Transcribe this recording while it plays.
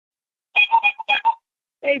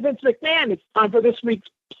Hey, Vince McMahon, it's time for this week's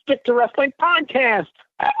Stick to Wrestling podcast.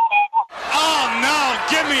 Oh, no,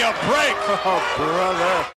 give me a break. Oh,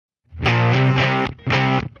 brother.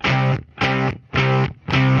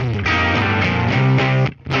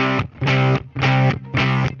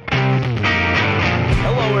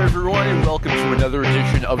 Hello, everyone, and welcome to another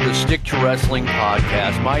edition of the Stick to Wrestling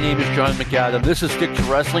podcast. My name is John McAdam. This is Stick to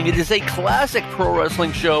Wrestling. It is a classic pro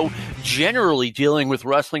wrestling show, generally dealing with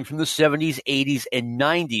wrestling from the 70s, 80s, and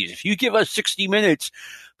 90s. If you give us 60 minutes,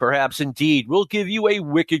 perhaps indeed, we'll give you a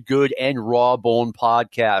wicked good and raw bone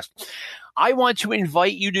podcast. I want to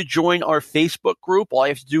invite you to join our Facebook group. All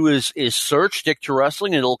you have to do is search Stick to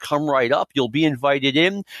Wrestling, and it'll come right up. You'll be invited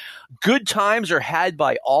in. Good times are had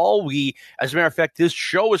by all. As a matter of fact, this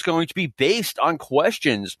show is going to be based on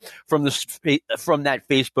questions from that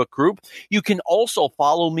Facebook group. You can also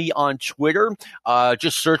follow me on Twitter.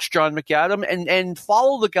 Just search John McAdam and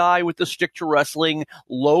follow the guy with the Stick to Wrestling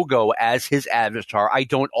logo as his avatar. I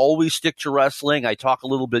don't always stick to wrestling. I talk a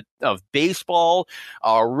little bit of baseball.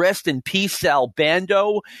 Rest in peace, Sal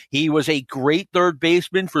Bando. He was a great third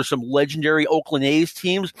baseman for some legendary Oakland A's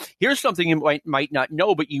teams. Here's something you might not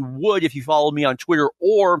know, but you would if you follow me on Twitter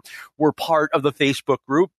or were part of the Facebook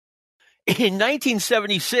group. In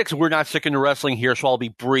 1976, we're not sticking to wrestling here, so I'll be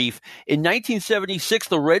brief. In 1976,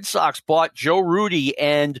 the Red Sox bought Joe Rudy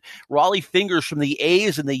and Raleigh Fingers from the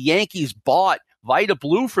A's, and the Yankees bought Vita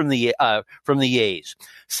Blue from the A's.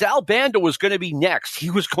 Sal Bando was going to be next. He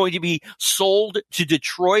was going to be sold to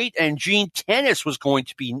Detroit, and Gene Tennis was going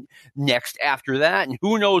to be next after that, and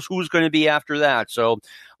who knows who's going to be after that. So,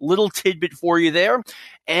 little tidbit for you there.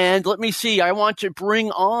 And let me see, I want to bring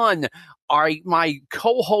on my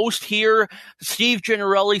co-host here, Steve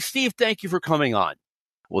Gennarelli. Steve, thank you for coming on.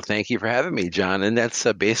 Well, thank you for having me, John. And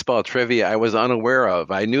that's baseball trivia I was unaware of.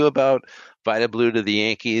 I knew about Vita Blue to the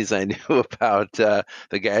Yankees. I knew about the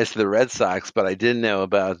guys to the Red Sox, but I didn't know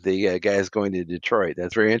about the guys going to Detroit.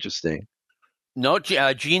 That's very interesting. No,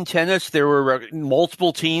 Gene Tennis, there were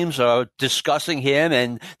multiple teams discussing him,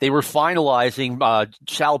 and they were finalizing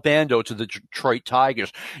Sal Bando to the Detroit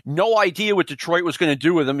Tigers. No idea what Detroit was going to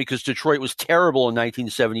do with him because Detroit was terrible in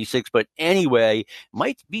 1976. But anyway,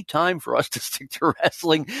 might be time for us to stick to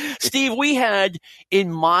wrestling. Steve, we had, in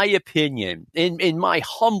my opinion, in my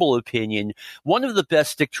humble opinion, one of the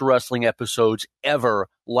best stick to wrestling episodes ever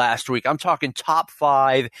last week. I'm talking top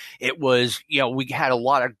 5. It was, we had a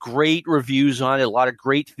lot of great reviews on it, a lot of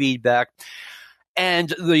great feedback.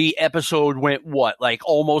 And the episode went,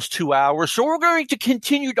 almost 2 hours. So we're going to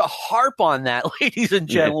continue to harp on that, ladies and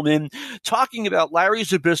gentlemen, talking about Larry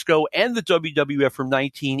Zybysko and the WWF from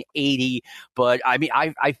 1980. But I mean,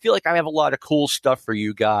 I feel like I have a lot of cool stuff for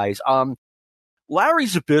you guys. Larry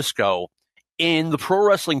Zybysko, in the Pro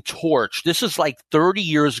Wrestling Torch, this is like 30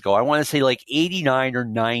 years ago. I want to say like 89 or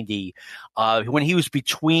 90, when he was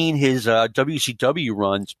between his WCW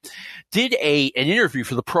runs, did an interview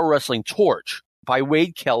for the Pro Wrestling Torch by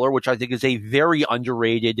Wade Keller, which I think is a very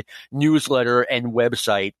underrated newsletter and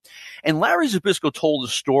website. And Larry Zybysko told a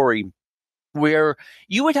story where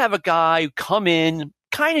you would have a guy come in,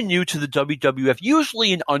 kind of new to the WWF,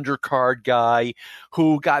 usually an undercard guy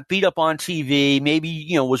who got beat up on TV, maybe,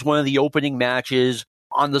 was one of the opening matches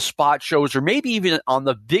on the spot shows, or maybe even on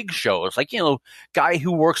the big shows, like, guy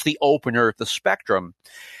who works the opener at the Spectrum.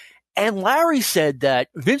 And Larry said that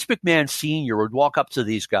Vince McMahon Sr. would walk up to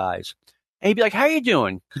these guys and he'd be like, "How you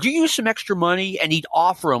doing? Could you use some extra money?" And he'd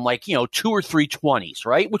offer them 2 or 3 20s,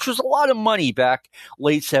 right? Which was a lot of money back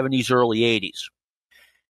late 70s, early 80s.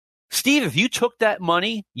 Steve, if you took that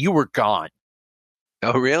money, you were gone.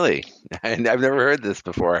 Oh, really? I've never heard this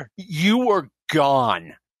before. You were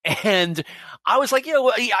gone. And I was like,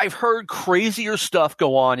 I've heard crazier stuff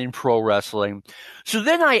go on in pro wrestling. So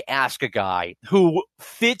then I ask a guy who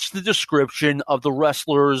fits the description of the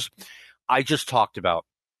wrestlers I just talked about.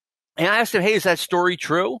 And I asked him, "Hey, is that story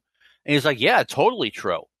true?" And he's like, "Yeah, totally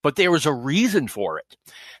true." But there was a reason for it.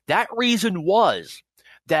 That reason was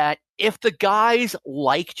that if the guys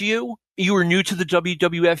liked you, you were new to the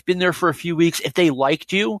WWF, been there for a few weeks, if they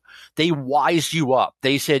liked you, they wised you up.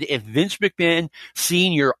 They said, if Vince McMahon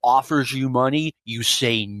Sr. offers you money, you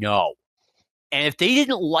say no. And if they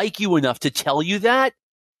didn't like you enough to tell you that,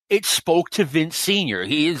 it spoke to Vince Sr.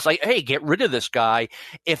 He is like, "Hey, get rid of this guy."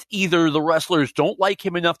 If either the wrestlers don't like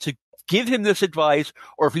him enough to give him this advice,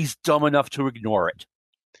 or if he's dumb enough to ignore it.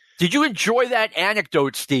 Did you enjoy that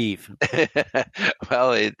anecdote, Steve?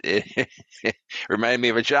 Well, it reminded me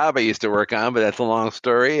of a job I used to work on, but that's a long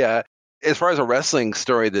story. As far as a wrestling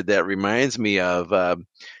story that reminds me of,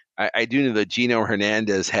 I do know that Gino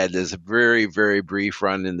Hernandez had this very, very brief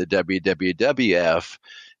run in the WWF,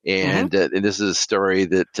 And this is a story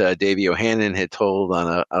that Davey O'Hannon had told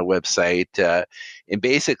on a website. And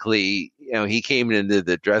basically, he came into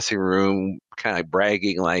the dressing room kind of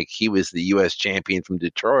bragging like he was the U.S. champion from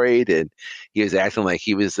Detroit, and he was acting like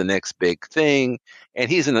he was the next big thing. And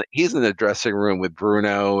he's in the dressing room with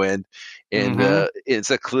Bruno and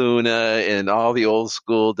Zakluna and all the old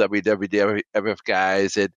school WWF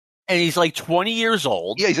guys. And he's like 20 years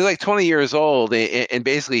old. Yeah, he's like 20 years old, and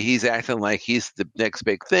basically he's acting like he's the next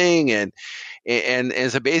big thing, and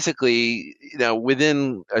so basically,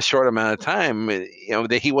 within a short amount of time,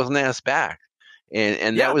 that he wasn't asked back,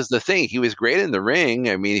 and that was the thing. He was great in the ring.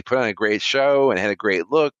 I mean, he put on a great show and had a great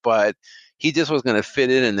look, but he just was going to fit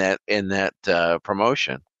in that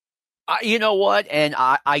promotion. You know what? And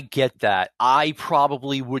I get that. I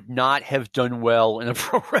probably would not have done well in a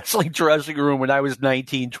pro wrestling dressing room when I was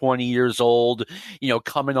 19, 20 years old,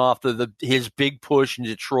 coming off his big push in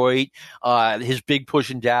Detroit, his big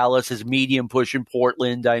push in Dallas, his medium push in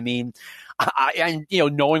Portland. I mean,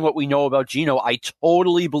 knowing what we know about Gino, I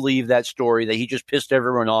totally believe that story that he just pissed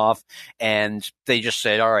everyone off and they just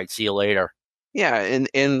said, all right, see you later. Yeah,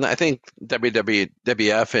 and I think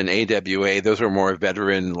WWF and AWA, those were more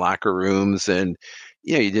veteran locker rooms, and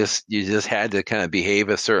you just had to kind of behave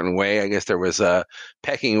a certain way. I guess there was a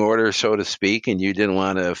pecking order, so to speak, and you didn't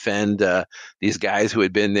want to offend these guys who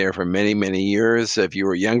had been there for many, many years. If you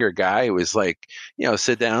were a younger guy, it was like,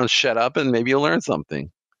 sit down, shut up, and maybe you'll learn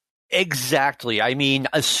something. Exactly. I mean,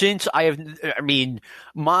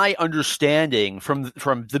 my understanding from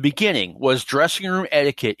the beginning was dressing room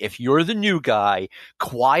etiquette. If you're the new guy,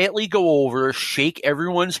 quietly go over, shake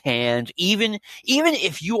everyone's hand, even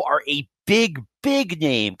if you are a big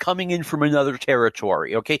name coming in from another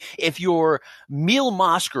territory. Okay. If you're Mil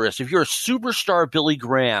Mascaras, if you're a superstar Billy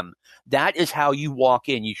Graham, that is how you walk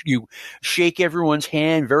in. You shake everyone's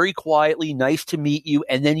hand very quietly. Nice to meet you.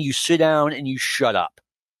 And then you sit down and you shut up.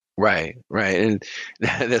 Right. And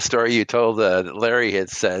the story you told Larry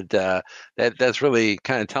had said that's really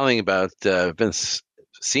kind of telling about Vince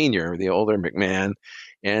Sr., the older McMahon.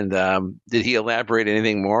 And did he elaborate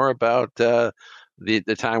anything more about the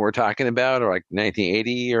time we're talking about, or like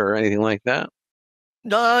 1980 or anything like that?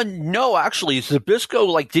 No, actually,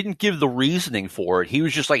 Zybysko didn't give the reasoning for it. He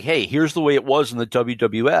was just like, "Hey, here's the way it was in the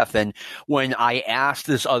WWF." And when I asked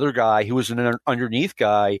this other guy, who was an underneath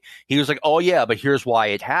guy, he was like, "Oh yeah, but here's why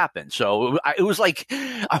it happened." So it was like,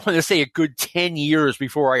 I want to say a good 10 years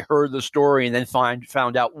before I heard the story, and then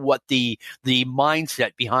found out what the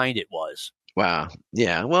mindset behind it was. Wow.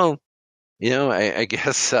 Yeah. Well, I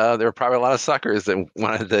guess there were probably a lot of suckers that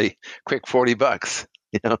wanted the quick $40.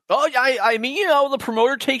 Oh, I mean, the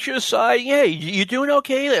promoter takes you aside. Hey, you doing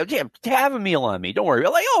okay? Yeah, have a meal on me. Don't worry.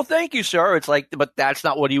 I'm like, oh, thank you, sir. It's like, but that's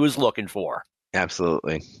not what he was looking for.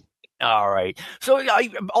 Absolutely. All right. So,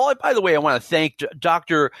 by the way, I want to thank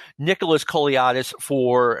Dr. Nicholas Koliadis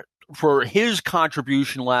for his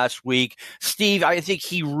contribution last week. Steve, I think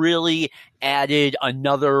he really added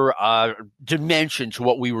another dimension to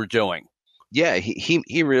what we were doing. Yeah,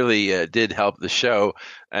 he really did help the show.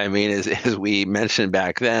 I mean, as we mentioned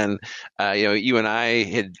back then, you and I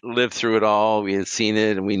had lived through it all. We had seen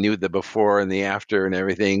it, and we knew the before and the after and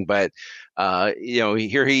everything. But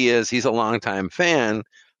here he is. He's a longtime fan,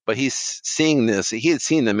 but he's seeing this. He had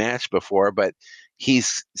seen the match before, but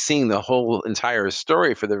he's seeing the whole entire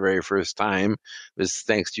story for the very first time. It was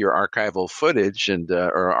thanks to your archival footage and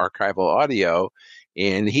or archival audio.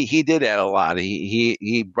 And he did add a lot.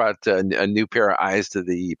 He brought a new pair of eyes to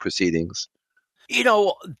the proceedings.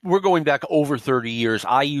 We're going back over 30 years.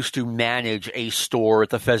 I used to manage a store at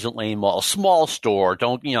the Pheasant Lane Mall, a small store.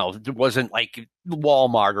 It wasn't like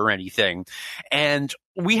Walmart or anything. And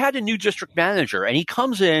we had a new district manager, and he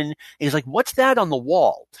comes in and he's like, "What's that on the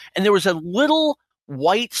wall?" And there was a little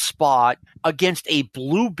white spot against a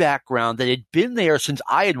blue background that had been there since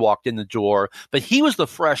I had walked in the door, but he was the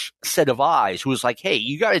fresh set of eyes who was like, "Hey,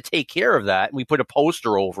 you got to take care of that." And we put a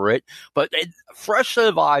poster over it, but fresh set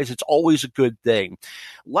of eyes, it's always a good thing.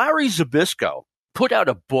 Larry Zybysko put out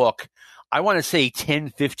a book, I want to say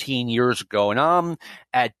 10, 15 years ago, and I'm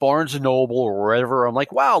at Barnes & Noble or wherever. I'm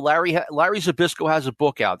like, wow, Larry Zybysko has a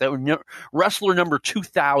book out. That wrestler number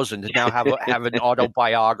 2000 to now have an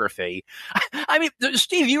autobiography. I mean,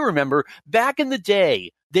 Steve, you remember back in the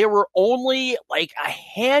day, there were only like a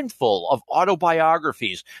handful of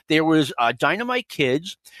autobiographies. There was Dynamite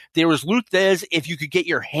Kids. There was Luthez, if you could get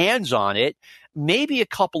your hands on it, maybe a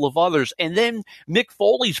couple of others. And then Mick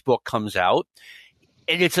Foley's book comes out.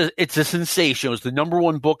 And it's a sensation. It was the number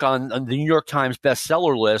one book on the New York Times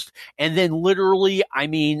bestseller list. And then literally, I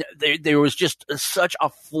mean, there was just such a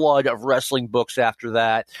flood of wrestling books after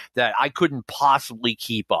that I couldn't possibly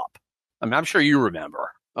keep up. I mean, I'm sure you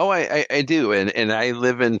remember. Oh, I do, and I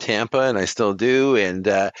live in Tampa, and I still do. And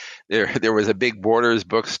there was a big Borders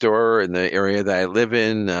bookstore in the area that I live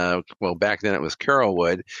in. Well, back then it was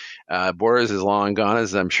Carrollwood. Borders is long gone,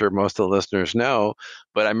 as I'm sure most of the listeners know.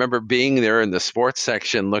 But I remember being there in the sports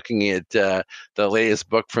section, looking at the latest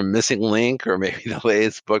book from Missing Link, or maybe the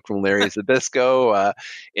latest book from Larry Zybysko.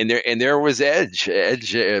 And there was Edge.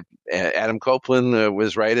 Adam Copeland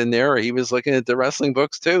was right in there. He was looking at the wrestling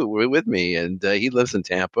books too with me, and he lives in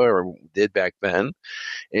Tampa, or did back then.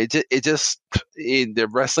 The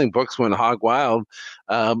wrestling books went hog wild.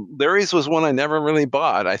 Larry's was one I never really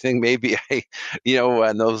bought. I think maybe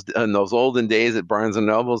in those olden days at Barnes and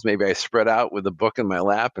Nobles, maybe I spread out with a book in my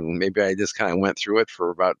lap, and maybe I just kind of went through it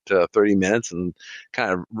for about 30 minutes and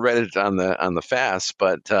kind of read it on the fast.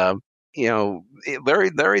 But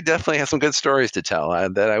Larry definitely has some good stories to tell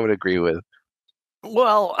that I would agree with.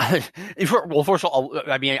 Well, first of all,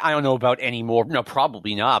 I mean, I don't know about any more. No,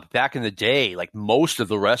 probably not. But back in the day, like most of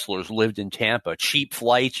the wrestlers lived in Tampa. Cheap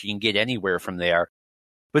flights, you can get anywhere from there.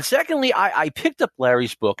 But secondly, I picked up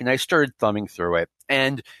Larry's book and I started thumbing through it.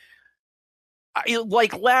 And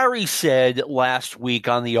like Larry said last week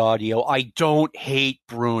on the audio, I don't hate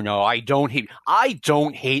Bruno. I don't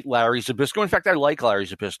hate Larry Zybysko. In fact, I like Larry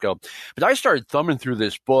Zybysko. But I started thumbing through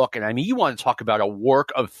this book, and I mean, you want to talk about a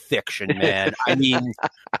work of fiction, man. I mean,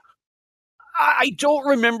 I don't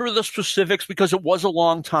remember the specifics because it was a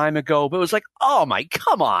long time ago, but it was like, oh my,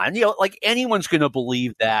 come on. Like anyone's going to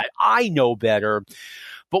believe that. I know better.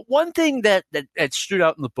 But one thing that stood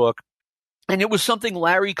out in the book, and it was something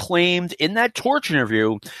Larry claimed in that Torch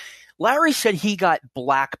interview. Larry said he got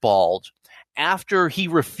blackballed after he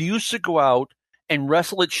refused to go out and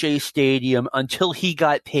wrestle at Shea Stadium until he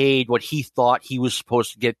got paid what he thought he was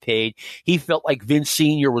supposed to get paid. He felt like Vince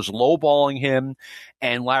Sr. was lowballing him,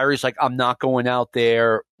 and Larry's like, I'm not going out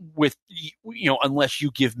there with, unless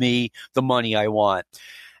you give me the money I want.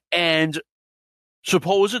 And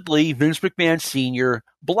supposedly, Vince McMahon Sr.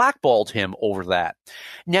 blackballed him over that.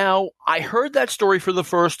 Now, I heard that story for the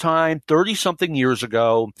first time 30-something years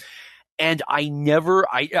ago, and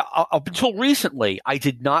up until recently, I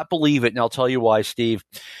did not believe it, and I'll tell you why, Steve.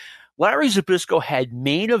 Larry Zybysko had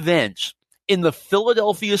main events in the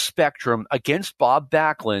Philadelphia Spectrum against Bob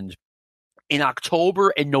Backlund in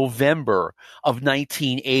October and November of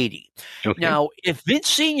 1980. Okay. Now, if Vince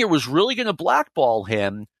Sr. was really going to blackball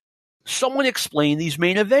him, someone explained these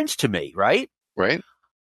main events to me, right? Right.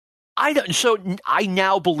 So I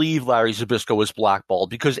now believe Larry Zybysko was blackballed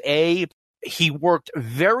because he worked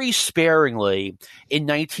very sparingly in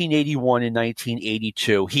 1981 and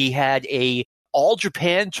 1982. He had a All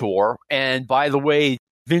Japan tour, and by the way,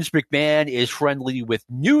 Vince McMahon is friendly with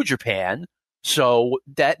New Japan, so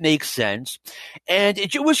that makes sense. And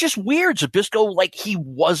it was just weird. Zybysko, like, he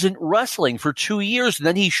wasn't wrestling for 2 years, and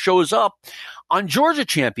then he shows up on Georgia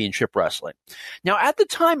Championship Wrestling. Now, at the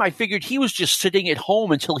time, I figured he was just sitting at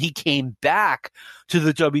home until he came back to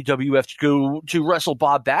the WWF to wrestle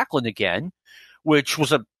Bob Backlund again, which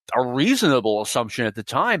was a reasonable assumption at the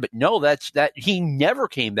time. But no, that he never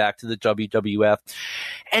came back to the WWF.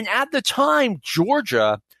 And at the time,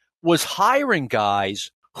 Georgia was hiring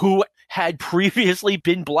guys who had previously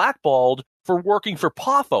been blackballed for working for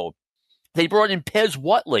Poffo. They brought in Pez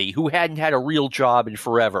Whatley, who hadn't had a real job in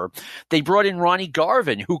forever. They brought in Ronnie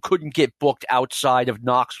Garvin, who couldn't get booked outside of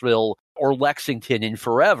Knoxville or Lexington in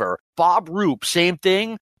forever. Bob Roop, same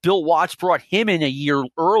thing. Bill Watts brought him in a year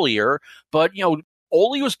earlier, but,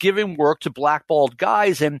 Ole was giving work to blackballed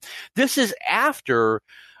guys, and this is after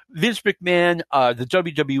Vince McMahon, the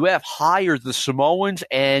WWF, hired the Samoans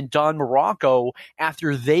and Don Morocco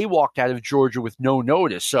after they walked out of Georgia with no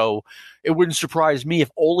notice. So it wouldn't surprise me if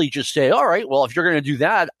Ole just said, all right, well, if you're going to do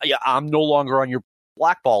that, I'm no longer on your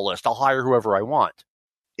blackball list. I'll hire whoever I want.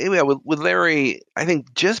 Yeah, with Larry, I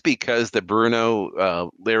think just because the Bruno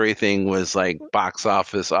Larry thing was like box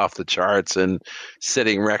office off the charts and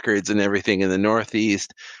setting records and everything in the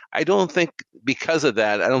Northeast, I don't think because of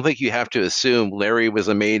that, I don't think you have to assume Larry was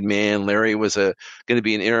a made man. Larry was going to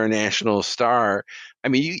be an international star. I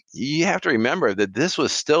mean, you have to remember that this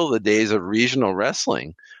was still the days of regional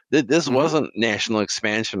wrestling. This wasn't national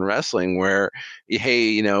expansion wrestling where,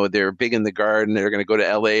 hey, they're big in the Garden, they're going to go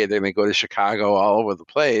to LA, they're going to go to Chicago, all over the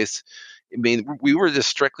place. I mean, we were just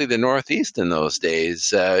strictly the Northeast in those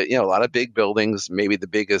days. A lot of big buildings, maybe the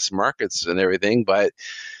biggest markets and everything, but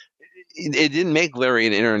it didn't make Larry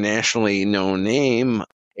an internationally known name.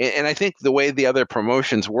 And I think the way the other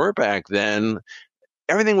promotions were back then,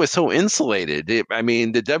 everything was so insulated. I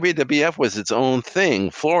mean, the WWF was its own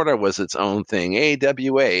thing. Florida was its own thing.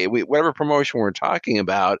 AWA, whatever promotion we're talking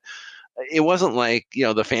about, it wasn't like,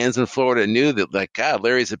 the fans in Florida knew that, like, God,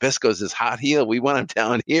 Larry Zybysko's this hot heel. We want him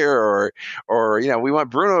down here, or we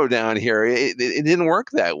want Bruno down here. It didn't work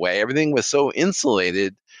that way. Everything was so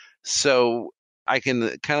insulated. So I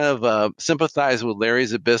can kind of sympathize with Larry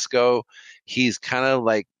Zybysko. He's kind of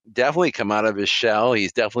like definitely come out of his shell.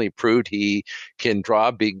 He's definitely proved he can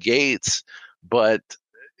draw big gates. But,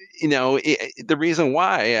 the reason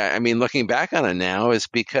why, I mean, looking back on it now, is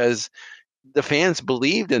because the fans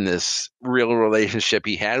believed in this real relationship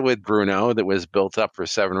he had with Bruno that was built up for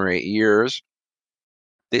 7 or 8 years.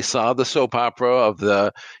 They saw the soap opera of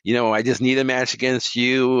the, I just need a match against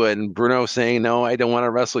you, and Bruno saying, no, I don't want to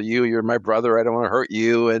wrestle you. You're my brother. I don't want to hurt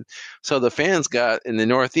you. And so the fans got in the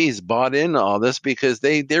Northeast bought into all this because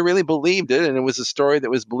they really believed it. And it was a story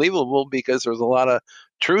that was believable because there was a lot of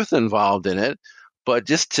truth involved in it. But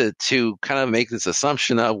just to kind of make this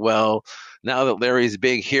assumption of, well, now that Larry's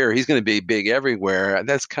big here, he's going to be big everywhere,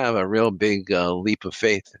 that's kind of a real big leap of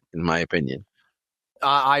faith, in my opinion.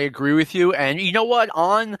 I agree with you. And you know what?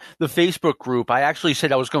 On the Facebook group, I actually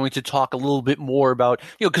said I was going to talk a little bit more about,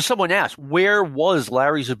 because someone asked, where was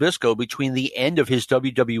Larry Zybysko between the end of his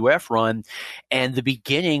WWF run and the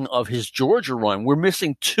beginning of his Georgia run? We're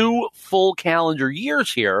missing 2 full calendar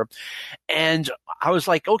years here. And I was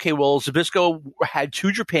like, okay, well, Zybysko had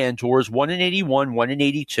 2 Japan tours, one in 81, one in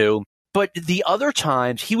 82. But the other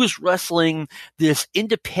times he was wrestling this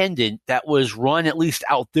independent that was run at least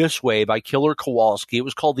out this way by Killer Kowalski. It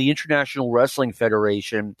was called the International Wrestling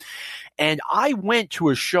Federation. And I went to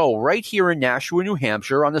a show right here in Nashua, New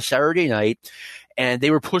Hampshire on a Saturday night, and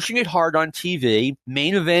they were pushing it hard on TV.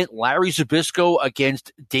 Main event, Larry Zybysko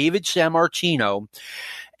against David Sammartino.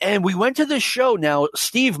 And we went to this show. Now,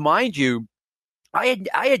 Steve, mind you, I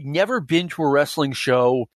had never been to a wrestling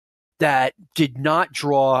show that did not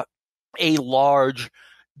draw a large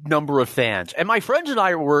number of fans. And my friends and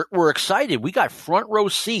I were excited. We got front row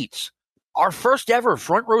seats. Our first ever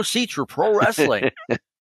front row seats for pro wrestling.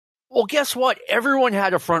 Well, guess what? Everyone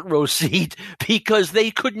had a front row seat because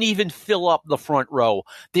they couldn't even fill up the front row.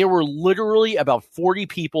 There were literally about 40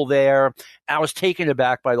 people there. I was taken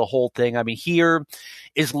aback by the whole thing. I mean, here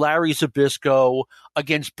is Larry Zybysko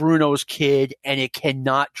against Bruno's kid, and it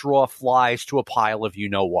cannot draw flies to a pile of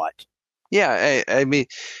you-know-what. Yeah, I mean,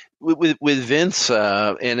 with Vince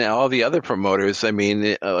and all the other promoters, I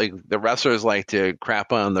mean, like the wrestlers like to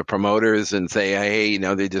crap on the promoters and say, hey,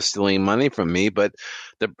 they're just stealing money from me. But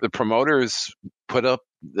the promoters put up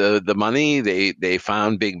the money. They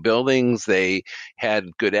found big buildings. They had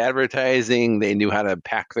good advertising. They knew how to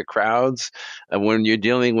pack the crowds. And when you're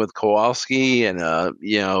dealing with Kowalski and a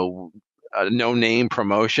no-name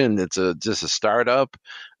promotion that's just a startup,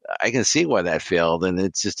 I can see why that failed, and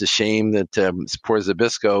it's just a shame that poor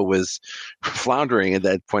Zybysko was floundering at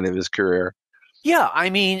that point of his career. Yeah, I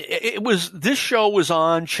mean, this show was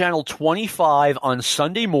on Channel 25 on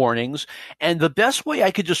Sunday mornings, and the best way I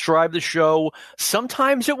could describe the show,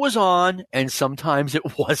 sometimes it was on and sometimes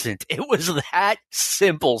it wasn't. It was that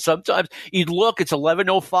simple. Sometimes you'd look, it's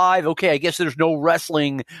 11:05. Okay, I guess there's no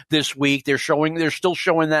wrestling this week. They're still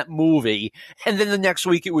showing that movie. And then the next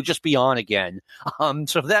week it would just be on again.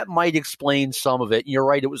 So that might explain some of it. You're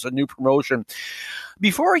right, it was a new promotion.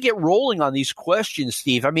 Before I get rolling on these questions,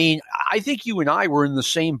 Steve, I mean, I think you and I were in the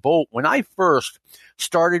same boat. When I first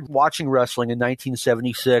started watching wrestling in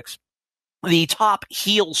 1976, the top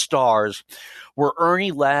heel stars were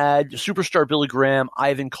Ernie Ladd, Superstar Billy Graham,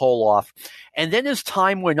 Ivan Koloff. And then as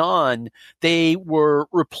time went on, they were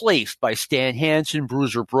replaced by Stan Hansen,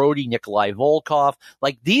 Bruiser Brody, Nikolai Volkov.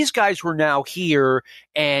 Like, these guys were now here,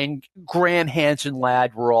 and Graham, Hansen,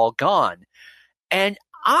 Ladd were all gone. And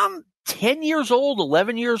I'm 10 years old,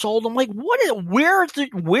 11 years old. I'm like, where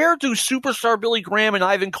do Superstar Billy Graham and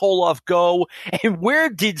Ivan Koloff go? And where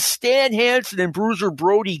did Stan Hansen and Bruiser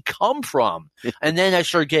Brody come from? And then I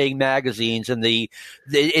started getting magazines, and it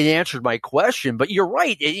answered my question. But you're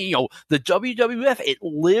right. The WWF, it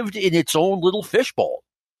lived in its own little fishbowl.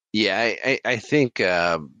 Yeah, I think,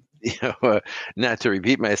 not to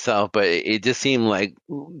repeat myself, but it just seemed like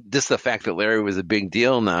just the fact that Larry was a big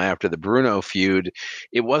deal now after the Bruno feud,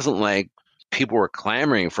 it wasn't like people were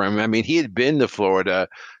clamoring for him. I mean, he had been to Florida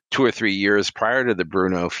 2 or 3 years prior to the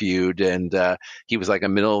Bruno feud, and he was like a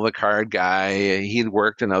middle of the card guy. He'd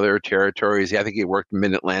worked in other territories. I think he worked in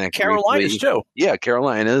Mid-Atlantic, Carolinas too. Yeah,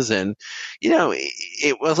 Carolinas, and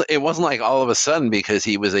it wasn't like all of a sudden because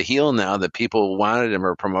he was a heel now that people wanted him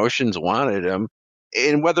or promotions wanted him.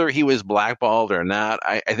 and whether he was blackballed or not,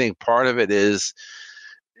 I think part of it is,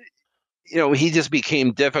 he just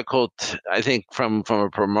became difficult. I think from a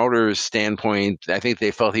promoter's standpoint, I think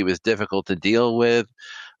they felt he was difficult to deal with.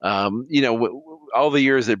 All the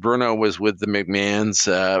years that Bruno was with the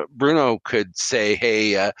McMahons, Bruno could say,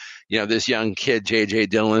 "Hey, this young kid, J.J.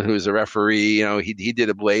 Dillon, who's a referee, he did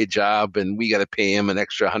a blade job, and we got to pay him an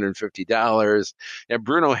extra $150." And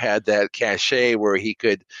Bruno had that cachet where he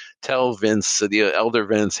could tell Vince, the elder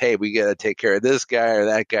Vince, "Hey, we got to take care of this guy or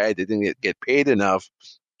that guy that didn't get paid enough."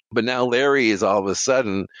 But now Larry is all of a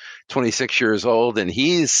sudden 26 years old, and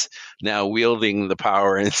he's now wielding the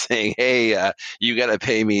power and saying, "Hey, you got to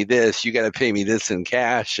pay me this. You got to pay me this in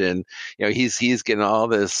cash." And he's getting all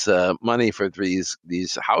this money for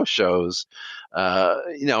these house shows.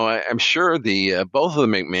 I'm sure the both of the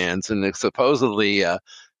McMahons and supposedly.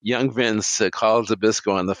 Young Vince called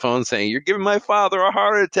Zybysko on the phone saying, "You're giving my father a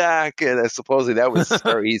heart attack," and supposedly that was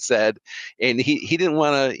he said, and he didn't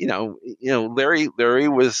want to, Larry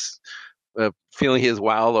was feeling his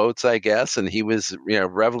wild oats, I guess, and he was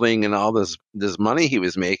reveling in all this money he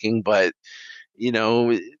was making, but you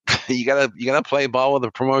gotta play ball with the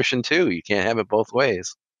promotion too. You can't have it both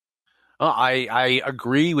ways. I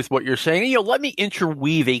agree with what you're saying. Let me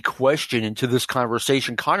interweave a question into this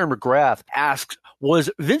conversation. Connor McGrath asks,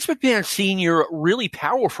 was Vince McMahon Sr. really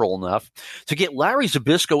powerful enough to get Larry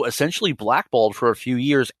Zybysko essentially blackballed for a few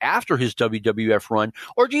years after his WWF run?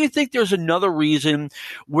 Or do you think there's another reason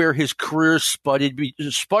where his career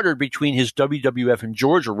sputtered between his WWF and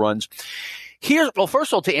Georgia runs?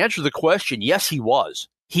 First of all, to answer the question, yes, he was.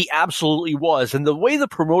 He absolutely was. And the way the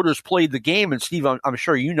promoters played the game, and Steve, I'm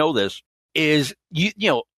sure you know this, is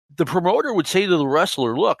the promoter would say to the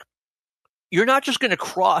wrestler, "Look, you're not just going to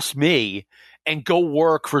cross me and go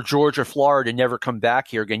work for Georgia, Florida, and never come back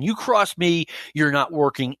here again. You cross me, you're not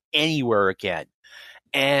working anywhere again."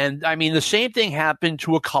 And I mean, the same thing happened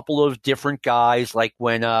to a couple of different guys, like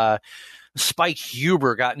when Spike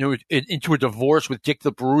Huber got into a divorce with Dick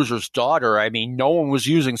the Bruiser's daughter. I mean, no one was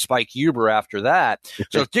using Spike Huber after that.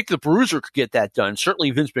 So if Dick the Bruiser could get that done,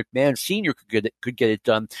 certainly Vince McMahon Sr. could get it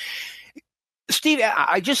done. Steve,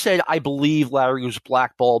 I just said I believe Larry was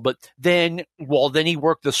blackballed, but then he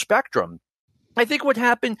worked the spectrum. I think what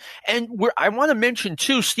happened, and I want to mention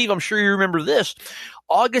too, Steve, I'm sure you remember this,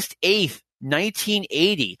 August 8th,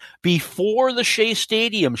 1980, before the Shea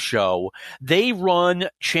Stadium show, they run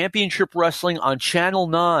Championship Wrestling on Channel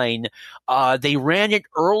 9. They ran it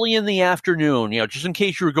early in the afternoon, just in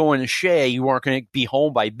case you were going to Shea, you weren't going to be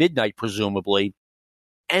home by midnight, presumably.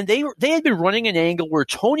 And they had been running an angle where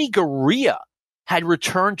Tony Garea had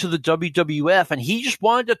returned to the WWF, and he just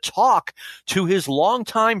wanted to talk to his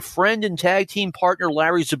longtime friend and tag team partner,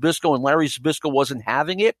 Larry Zybysko, and Larry Zybysko wasn't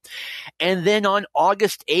having it. And then on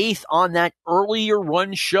August 8th, on that earlier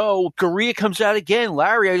run show, Garea comes out again.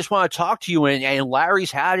 "Larry, I just want to talk to you." And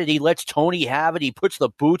Larry's had it. He lets Tony have it. He puts the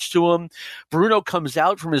boots to him. Bruno comes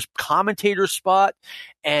out from his commentator spot,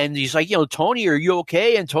 and he's like, "Tony, are you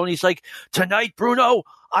okay?" And Tony's like, "Tonight, Bruno,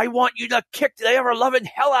 I want you to kick the ever-loving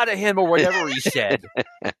hell out of him," or whatever he said.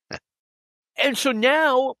 And so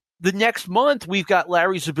now, the next month, we've got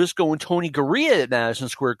Larry Zybysko and Tony Garea at Madison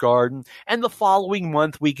Square Garden, and the following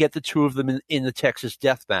month, we get the two of them in the Texas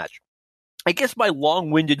Death Match. I guess my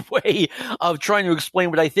long-winded way of trying to explain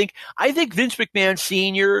what I think Vince McMahon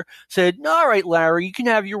Sr. said, "All right, Larry, you can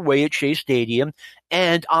have your way at Shea Stadium,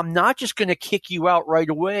 and I'm not just going to kick you out right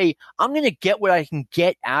away. I'm going to get what I can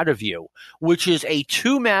get out of you," which is a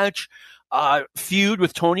two-match feud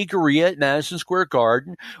with Tony Garea at Madison Square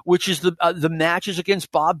Garden, which is the matches against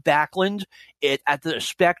Bob Backlund at the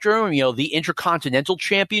Spectrum, the Intercontinental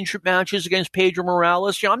Championship matches against Pedro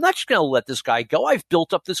Morales. I'm not just going to let this guy go. I've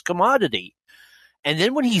built up this commodity. And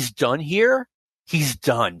then when he's done here, he's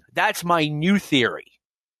done. That's my new theory.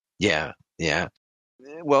 Yeah.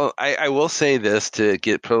 Well, I will say this to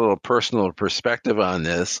put a little personal perspective on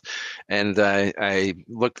this, and I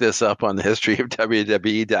looked this up on the history of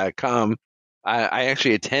WWE.com. I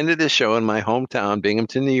actually attended a show in my hometown,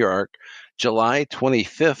 Binghamton, New York, July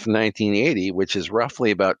 25th, 1980, which is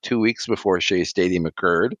roughly about 2 weeks before Shea Stadium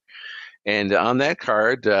occurred. And on that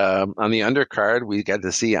card, on the undercard, we got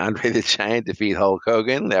to see Andre the Giant defeat Hulk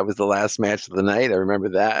Hogan. That was the last match of the night. I remember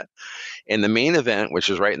that. And the main event, which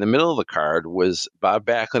was right in the middle of the card, was Bob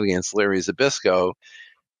Backlund against Larry Zybysko.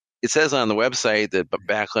 It says on the website that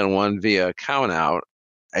Backlund won via countout.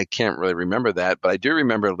 I can't really remember that, but I do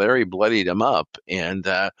remember Larry bloodied him up. And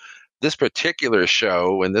this particular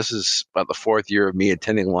show, and this is about the fourth year of me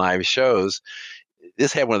attending live shows,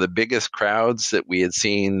 this had one of the biggest crowds that we had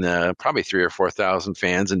seen, probably 3,000 or 4,000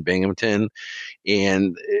 fans in Binghamton.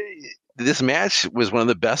 And this match was one of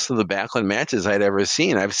the best of the Backlund matches I'd ever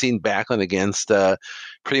seen. I've seen Backlund against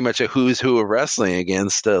pretty much a who's who of wrestling,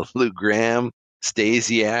 against Lou Graham,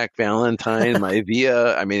 Stasiak, Valentine,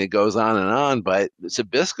 Maivia. I mean, it goes on, but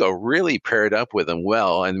Zybysko really paired up with him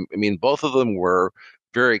well. And I mean, both of them were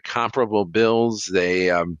very comparable builds. They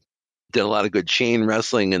did a lot of good chain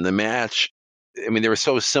wrestling in the match. I mean, they were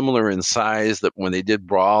so similar in size that when they did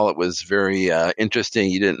brawl, it was very interesting.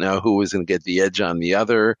 You didn't know who was going to get the edge on the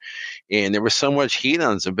other. And there was so much heat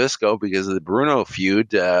on Zybysko because of the Bruno feud.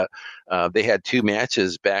 They had 2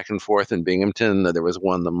 matches back and forth in Binghamton. There was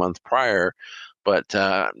one the month prior. But,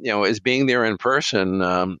 as being there in person,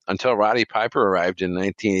 until Roddy Piper arrived in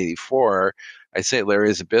 1984, I'd say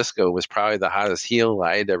Larry Zybysko was probably the hottest heel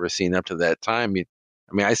I'd ever seen up to that time.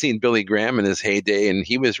 I seen Billy Graham in his heyday, and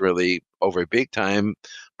he was really over big time,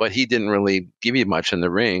 but he didn't really give you much in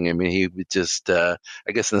the ring. I mean, he would just, I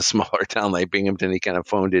guess in a smaller town like Binghamton, he kind of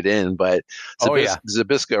phoned it in. But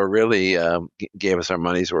Zybysko really gave us our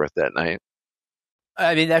money's worth that night.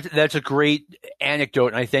 I mean, that's a great anecdote,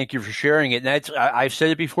 and I thank you for sharing it. And I've said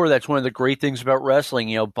it before, that's one of the great things about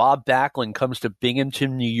wrestling. Bob Backlund comes to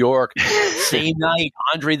Binghamton, New York. Same night,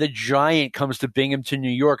 Andre the Giant comes to Binghamton, New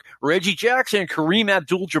York. Reggie Jackson and Kareem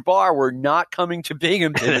Abdul-Jabbar were not coming to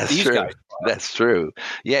Binghamton. These guys. That's true.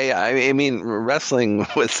 Yeah. I mean, wrestling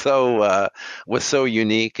was so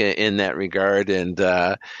unique in that regard, and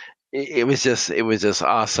it was just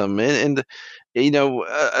awesome. And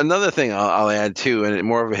another thing I'll add too, and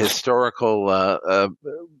more of a historical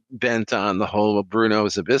bent on the whole Bruno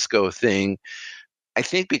Zybysko thing. I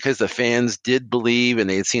think because the fans did believe, and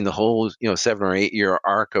they had seen the whole 7 or 8 year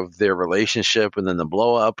arc of their relationship, and then the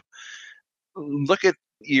blow up. Look at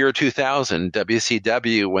year 2000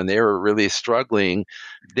 WCW, when they were really struggling.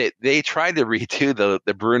 They tried to redo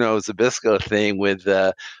the Bruno Zybysko thing with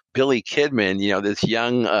Billy Kidman, this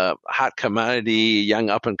young hot commodity, young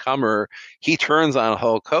up and comer. He turns on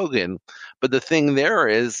Hulk Hogan. But the thing there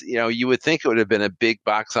is, you would think it would have been a big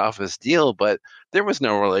box office deal, but there was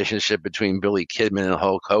no relationship between Billy Kidman and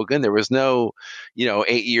Hulk Hogan. There was no,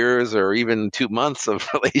 8 years or even 2 months of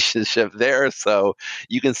relationship there. So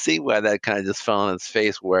you can see why that kind of just fell on its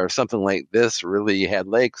face, where something like this really had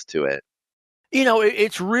legs to it.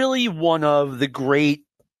 It's really one of the great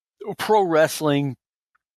pro wrestling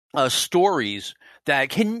stories that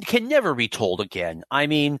can never be told again. I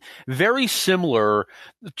mean, very similar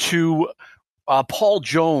to Paul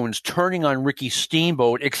Jones turning on Ricky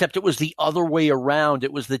Steamboat, except it was the other way around.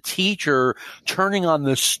 It was the teacher turning on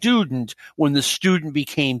the student when the student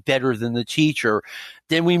became better than the teacher.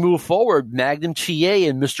 Then we move forward, Magnum TA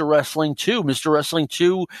and Mr. Wrestling 2. Mr. Wrestling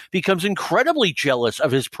 2 becomes incredibly jealous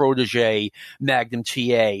of his protege, Magnum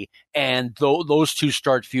TA, and those two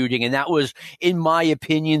start feuding. And that was, in my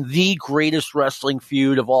opinion, the greatest wrestling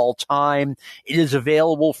feud of all time. It is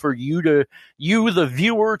available for the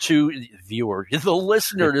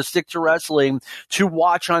listener to stick to wrestling, to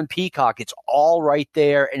watch on Peacock. It's all right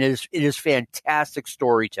there, and it is fantastic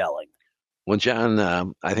storytelling. Well, John,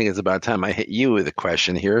 I think it's about time I hit you with a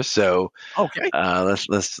question here. So, okay,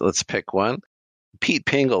 let's pick one. Pete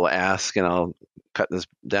Pingle asks, and I'll cut this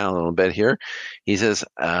down a little bit here. He says,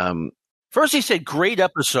 first he said, "Great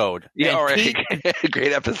episode." Yeah, all right,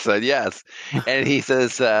 great episode. Yes, and he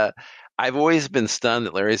says, "I've always been stunned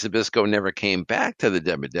that Larry Zybysko never came back to the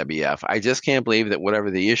WWF. I just can't believe that whatever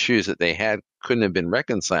the issues that they had couldn't have been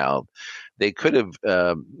reconciled. They could have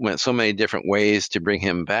went so many different ways to bring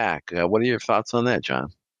him back." What are your thoughts on that,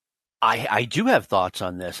 John? I do have thoughts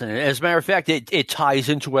on this. And as a matter of fact, it ties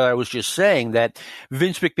into what I was just saying, that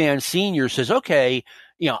Vince McMahon Sr. says, okay,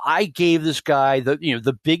 I gave this guy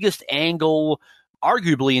the biggest angle,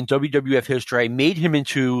 arguably, in WWF history. I made him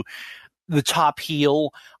into the top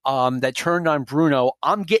heel that turned on Bruno.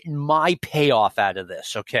 I'm getting my payoff out of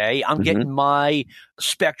this, okay? I'm getting my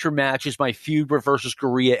Spectre matches, my feud versus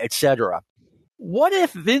Gurria, etc. What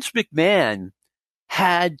if Vince McMahon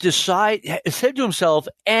had said to himself,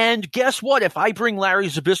 and guess what? If I bring Larry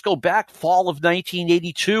Zybysko back fall of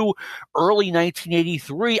 1982, early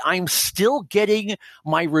 1983, I'm still getting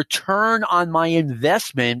my return on my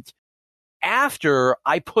investment after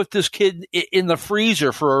I put this kid in the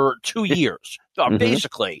freezer for 2 years,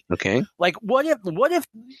 basically. Okay. Like, what if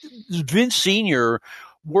Vince Sr.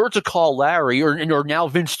 were to call Larry, or now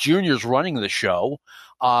Vince Jr. is running the show,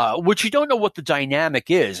 which you don't know what the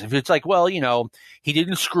dynamic is. If it's like, well, he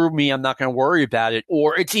didn't screw me, I'm not going to worry about it.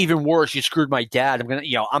 Or it's even worse, he screwed my dad.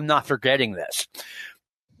 I'm not forgetting this.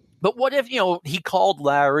 But what if, he called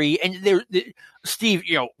Larry and Steve,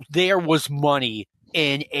 there was money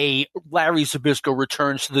in a Larry Zybysko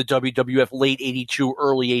returns to the WWF late 82,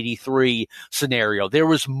 early 83 scenario. There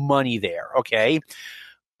was money there, okay?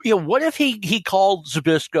 What if he called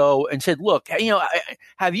Zybysko and said, look,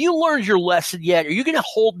 have you learned your lesson yet? Are you going to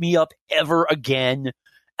hold me up ever again?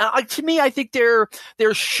 To me, I think there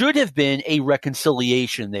should have been a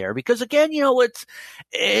reconciliation there because, again,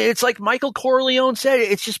 it's like Michael Corleone said,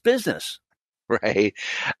 it's just business. Right.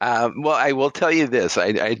 Well, I will tell you this.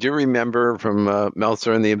 I do remember from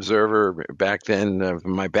Meltzer and the Observer back then,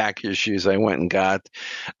 from my back issues, I went and got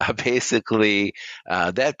basically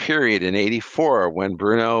that period in '84 when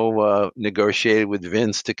Bruno negotiated with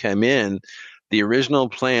Vince to come in. The original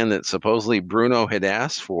plan that supposedly Bruno had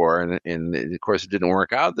asked for, and of course it didn't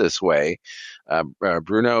work out this way.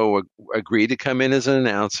 Bruno agreed to come in as an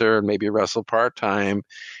announcer and maybe wrestle part-time.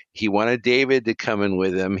 He wanted David to come in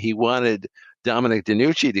with him. He wanted Dominic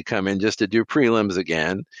DeNucci to come in just to do prelims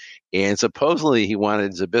again. And supposedly he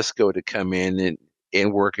wanted Zybysko to come in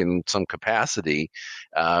and work in some capacity.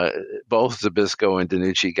 Both Zybysko and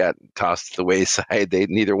DeNucci got tossed to the wayside.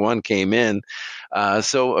 Neither one came in.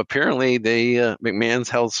 So apparently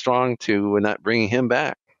McMahon's held strong to not bringing him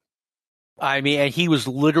back. I mean, and he was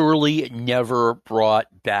literally never brought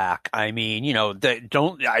back. I mean,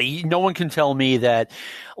 no one can tell me that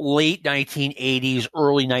late 1980s,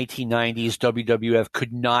 early 1990s WWF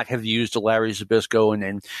could not have used a Larry Zybysko,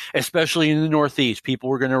 and especially in the Northeast, people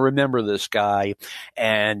were going to remember this guy.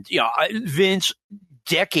 And Vince,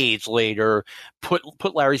 decades later,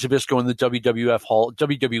 put Larry Zybysko in the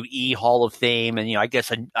WWE Hall of Fame, and I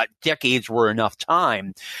guess decades were enough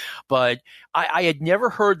time. But I had never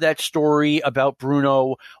heard that story about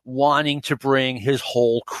Bruno wanting to bring his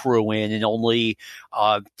whole crew in, and only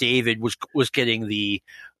David was getting the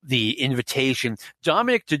invitation.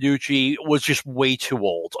 Dominic DeNucci was just way too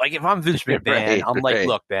old. Like, if I'm Vince McMahon, I'm like,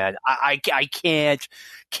 look, man, I can't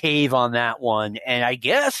cave on that one. And I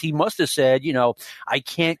guess he must have said, I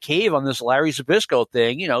can't cave on this Larry Zybysko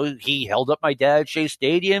thing. He held up my dad at Shea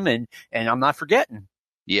Stadium, and I'm not forgetting.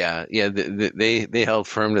 Yeah, they held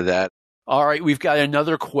firm to that. All right, we've got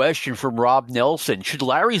another question from Rob Nelson. Should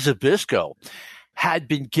Larry Zybysko had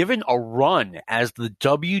been given a run as the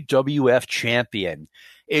WWF champion?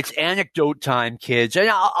 It's anecdote time, kids, and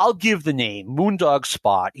I'll give the name. Moondog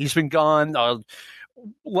Spot. He's been gone.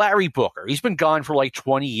 Larry Booker. He's been gone for like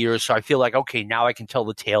 20 years, so I feel like, okay, now I can tell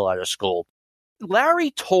the tale out of school.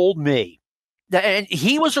 Larry told me that, and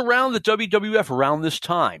he was around the WWF around this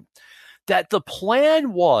time, that the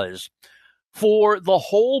plan was for the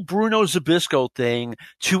whole Bruno Zybysko thing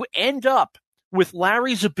to end up with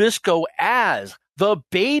Larry Zybysko as the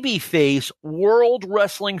babyface World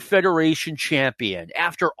Wrestling Federation champion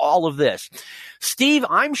after all of this. Steve,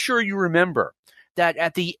 I'm sure you remember that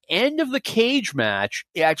at the end of the cage match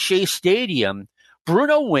at Shea Stadium,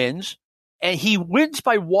 Bruno wins, and he wins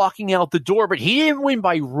by walking out the door, but he didn't win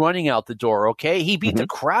by running out the door, okay? He beat the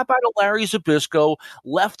crap out of Larry Zybysko,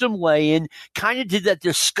 left him laying, kind of did that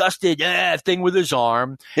disgusted thing with his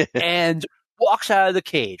arm, and walks out of the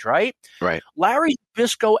cage, right? Right. Larry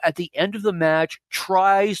Zybysko, at the end of the match,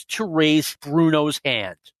 tries to raise Bruno's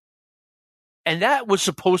hand. And that was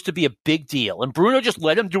supposed to be a big deal. And Bruno just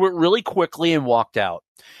let him do it really quickly and walked out.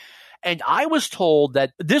 And I was told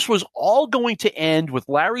that this was all going to end with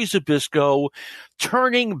Larry Zybysko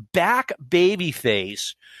turning back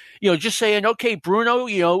babyface, just saying, okay, Bruno,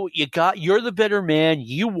 you're the better man,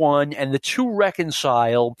 you won, and the two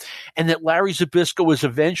reconcile, and that Larry Zybysko was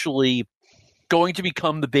eventually going to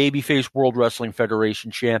become the babyface World Wrestling Federation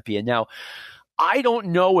champion. Now, I don't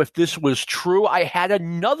know if this was true. I had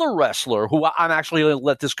another wrestler who I'm actually going to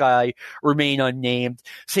let this guy remain unnamed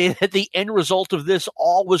say that the end result of this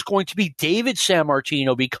all was going to be David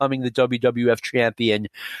Sammartino becoming the WWF champion,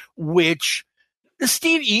 which,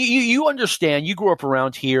 Steve, you understand, you grew up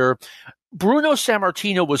around here. Bruno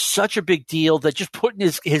Sammartino was such a big deal that just putting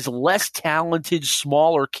his less talented,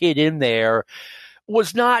 smaller kid in there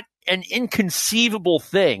was not an inconceivable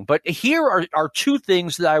thing. But here are two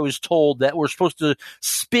things that I was told that were supposed to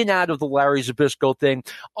spin out of the Larry Zybysko thing.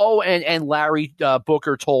 Oh, and Larry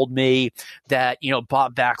Booker told me that,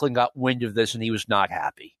 Bob Backlund got wind of this and he was not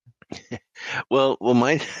happy. Well,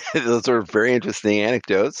 those are very interesting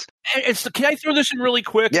anecdotes. And can I throw this in really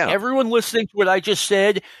quick? Yeah. Everyone listening to what I just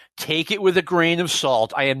said, take it with a grain of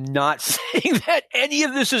salt. I am not saying that any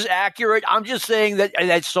of this is accurate. I'm just saying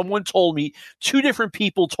that someone told me, two different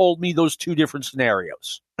people told me those two different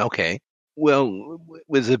scenarios. Okay. Well,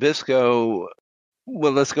 with Zybysko,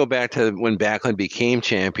 Well, let's go back to when Backlund became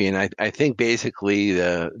champion. I think basically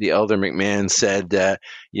the elder McMahon said,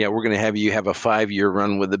 yeah, we're going to have you have a 5-year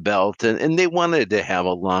run with the belt. And they wanted to have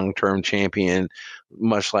a long-term champion,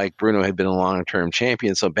 much like Bruno had been a long-term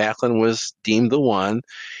champion. So Backlund was deemed the one.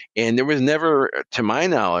 And there was never, to my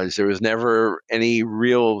knowledge, there was never any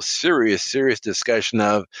real serious discussion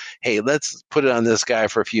of, hey, let's put it on this guy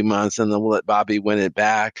for a few months and then we'll let Bobby win it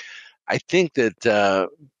back. I think that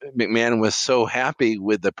McMahon was so happy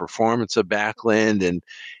with the performance of Backlund, and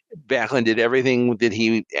Backlund did everything that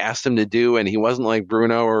he asked him to do, and he wasn't like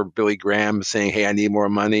Bruno or Billy Graham saying, hey, I need more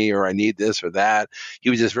money or I need this or that. He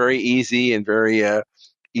was just very easy and very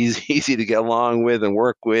easy to get along with and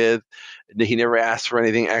work with. He never asked for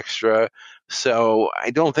anything extra. So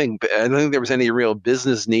I don't think there was any real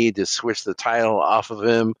business need to switch the title off of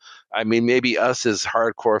him. I mean, maybe us as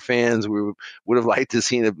hardcore fans, we would have liked to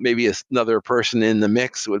see maybe another person in the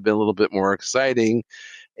mix. It would have been a little bit more exciting.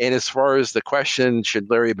 And as far as the question, should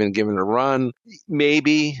Larry have been given a run?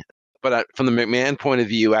 Maybe. But from the McMahon point of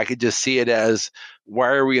view, I could just see it as, why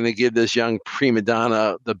are we going to give this young prima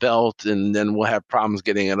donna the belt and then we'll have problems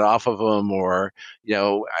getting it off of him? Or,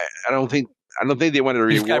 I don't think they wanted to reward him.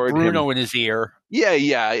 He's got Bruno in his ear.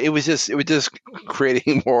 Yeah. It was just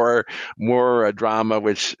creating more drama,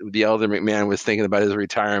 which the elder McMahon was thinking about his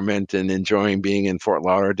retirement and enjoying being in Fort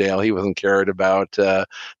Lauderdale. He wasn't cared about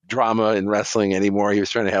drama in wrestling anymore. He was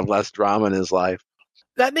trying to have less drama in his life.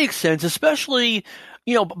 That makes sense, especially,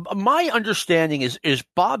 my understanding is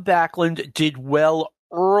Bob Backlund did well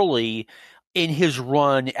early in his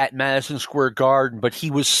run at Madison Square Garden, but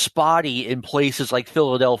he was spotty in places like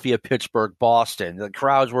Philadelphia, Pittsburgh, Boston. The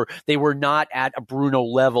crowds were not at a Bruno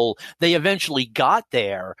level. They eventually got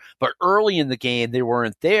there, but early in the game, they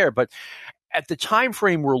weren't there. But at the time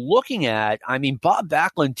frame we're looking at, I mean, Bob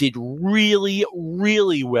Backlund did really,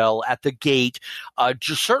 really well at the gate,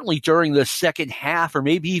 just certainly during the second half or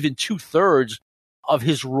maybe even 2/3 of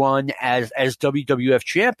his run as WWF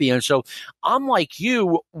champion. So I'm like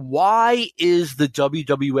you, why is the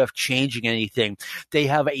WWF changing anything? They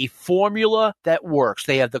have a formula that works.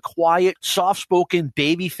 They have the quiet, soft-spoken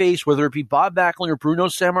babyface, whether it be Bob Backlund or Bruno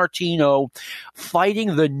Sammartino,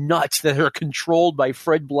 fighting the nuts that are controlled by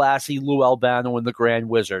Fred Blassie, Lou Albano, and the Grand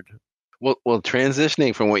Wizard. Well,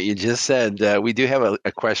 transitioning from what you just said, we do have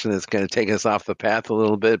a question that's going to take us off the path a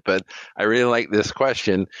little bit, but I really like this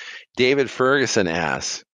question. David Ferguson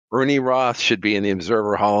asks, Ernie Roth should be in the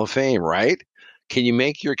Observer Hall of Fame, right? Can you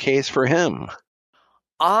make your case for him?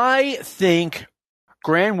 I think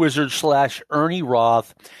Grand Wizard / Ernie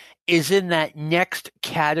Roth is in that next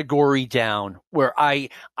category down, where I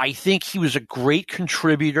think he was a great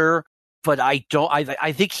contributor, but I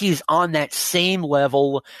think he's on that same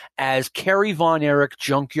level as Kerry Von Erich,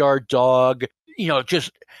 Junkyard Dog,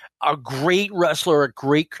 just a great wrestler, a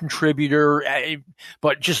great contributor,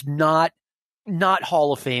 but just not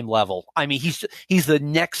Hall of Fame level. I mean, he's the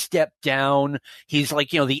next step down. He's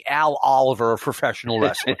like, the Al Oliver of professional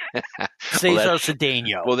wrestling. Cesar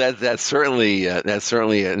Cedeno. Well, that's certainly a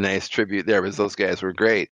nice tribute there, because those guys were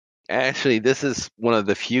great. Actually, this is one of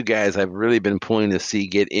the few guys I've really been pulling to see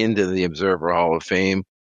get into the Observer Hall of Fame.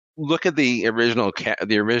 Look at the original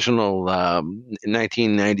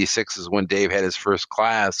 1996 is when Dave had his first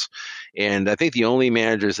class, and I think the only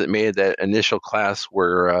managers that made that initial class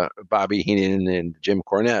were Bobby Heenan and Jim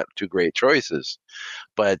Cornette, two great choices.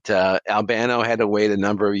 But Albano had to wait a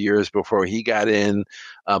number of years before he got in.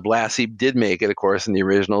 Blassie did make it, of course, in the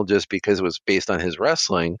original, just because it was based on his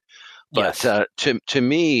wrestling. But yes. To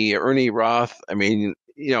me, Ernie Roth, I mean,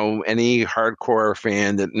 any hardcore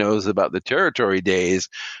fan that knows about the territory days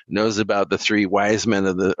knows about the three wise men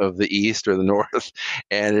of the East or the North.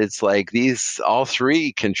 And it's like all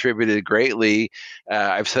three contributed greatly.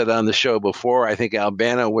 I've said on the show before, I think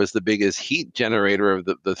Albano was the biggest heat generator of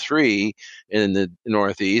the three in the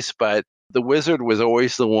Northeast, but the Wizard was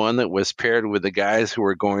always the one that was paired with the guys who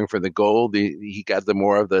were going for the gold. He got the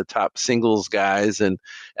more of the top singles guys, and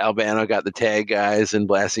Albano got the tag guys, and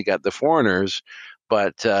Blassie got the foreigners.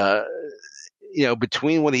 But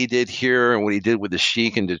between what he did here and what he did with the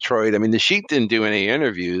Sheik in Detroit, I mean, the Sheik didn't do any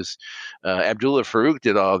interviews. Abdullah Farouk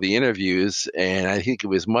did all the interviews, and I think it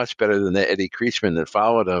was much better than the Eddie Creechman that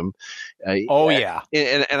followed him. Yeah.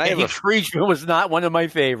 And Eddie Creechman was not one of my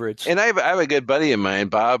favorites. And I have a good buddy of mine,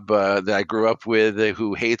 Bob, that I grew up with,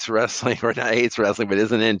 who hates wrestling, or not hates wrestling, but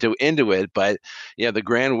isn't into it. But the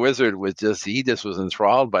Grand Wizard was was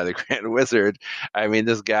enthralled by the Grand Wizard. I mean,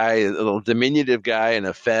 this guy, a little diminutive guy in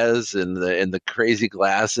a fez and the crazy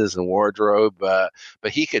glasses and wardrobe, but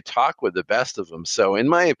he could talk with the best of them. So, in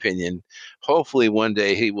my opinion, hopefully one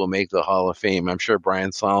day he will make the Hall of Fame. I'm sure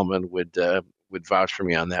Brian Solomon would would vouch for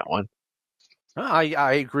me on that one. I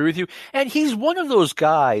agree with you. And he's one of those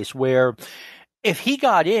guys where if he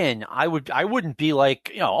got in, I wouldn't be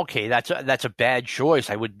like, okay, that's a bad choice.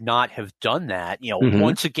 I would not have done that.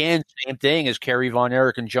 Once again, same thing as Kerry Von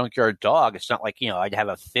Erich and Junkyard Dog. It's not like, I'd have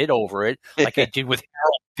a fit over it like I did with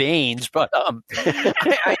Harold Baines, but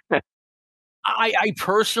I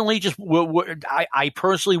personally I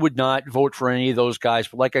personally would not vote for any of those guys.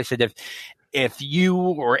 But like I said, if you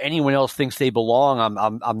or anyone else thinks they belong,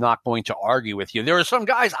 I'm not going to argue with you. There are some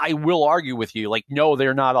guys I will argue with you. Like, no,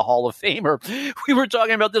 they're not a Hall of Famer. We were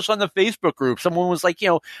talking about this on the Facebook group. Someone was like,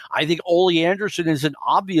 I think Ole Anderson is an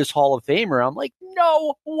obvious Hall of Famer. I'm like,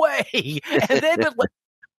 no way. And then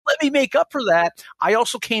let me make up for that. I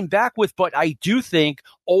also came back with, but I do think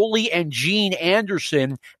Ole and Gene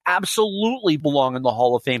Anderson absolutely belong in the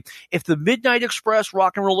Hall of Fame. If the Midnight Express,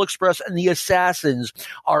 Rock and Roll Express, and the Assassins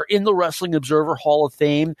are in the Wrestling Observer Hall of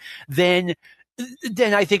Fame, then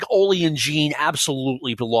I think Ole and Gene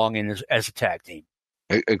absolutely belong in as a tag team.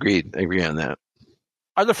 Agreed. I agree on that.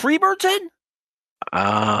 Are the Freebirds in?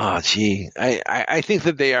 Gee, I think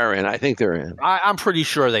that they are in. I think they're in. I'm pretty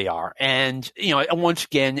sure they are. And, once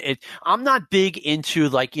again, I'm not big into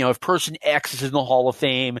if person X is in the Hall of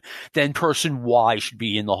Fame, then person Y should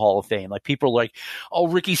be in the Hall of Fame. Like people are like, oh,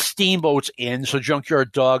 Ricky Steamboat's in, so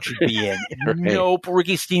Junkyard Dog should be in. Right. Nope,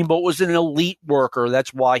 Ricky Steamboat was an elite worker.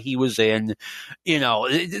 That's why he was in.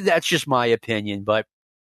 That's just my opinion. But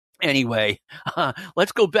anyway,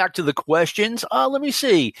 let's go back to the questions. Let me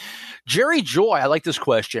see. Jerry Joy, I like this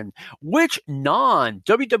question. Which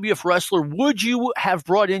non-WWF wrestler would you have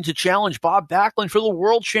brought in to challenge Bob Backlund for the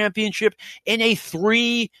World Championship in a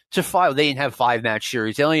 3 to 5? They didn't have 5-match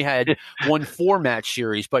series. They only had 1 4-match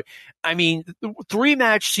series. But,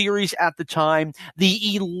 3-match series at the time.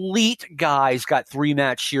 The elite guys got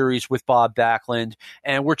 3-match series with Bob Backlund.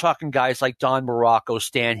 And we're talking guys like Don Morocco,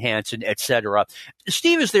 Stan Hansen, etc.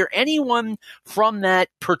 Steve, is there anyone from that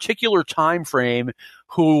particular time frame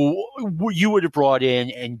who you would have brought in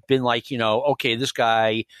and been like, okay, this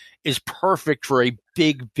guy is perfect for a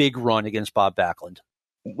big run against Bob Backlund?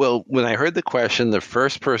 Well, when I heard the question, the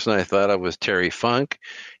first person I thought of was Terry Funk.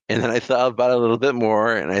 And then I thought about it a little bit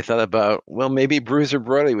more, and I thought about, well, maybe Bruiser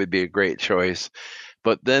Brody would be a great choice.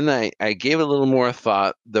 But then I gave it a little more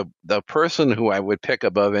thought. The person who I would pick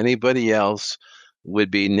above anybody else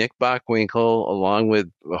would be Nick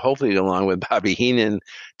Bockwinkel, hopefully along with Bobby Heenan,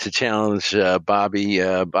 to challenge Bobby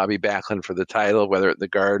Backlund for the title, whether at the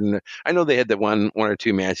Garden. I know they had the one or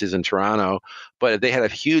two matches in Toronto, but if they had a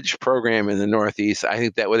huge program in the Northeast, I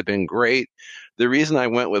think that would have been great. The reason I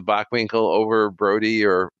went with Bockwinkel over Brody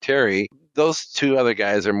or Terry, those two other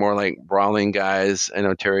guys are more like brawling guys. I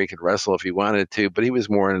know Terry could wrestle if he wanted to, but he was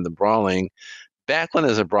more into the brawling. Backlund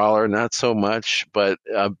is a brawler, not so much, but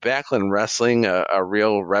Backlund wrestling a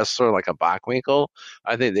real wrestler like a Bockwinkel,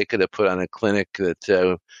 I think they could have put on a clinic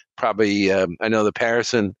that probably, I know the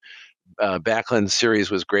Patterson Backlund series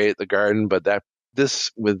was great at the Garden, but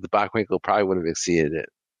this with the Bockwinkel probably would have exceeded it.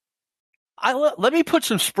 Let me put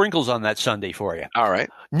some sprinkles on that Sunday for you. All right.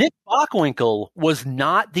 Nick Bockwinkel was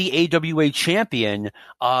not the AWA champion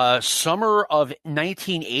summer of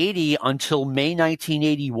 1980 until May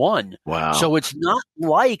 1981. Wow. So it's not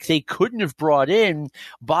like they couldn't have brought in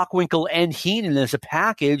Bockwinkel and Heenan as a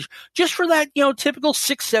package just for that, typical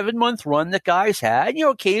 6-7 month run that guys had,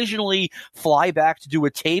 occasionally fly back to do a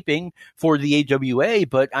taping for the AWA.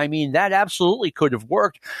 But that absolutely could have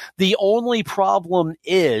worked. The only problem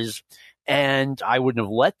is, and I wouldn't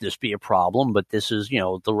have let this be a problem, but this is,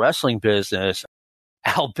 the wrestling business.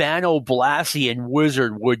 Albano, Blassie, and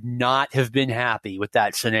Wizard would not have been happy with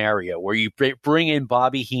that scenario where you bring in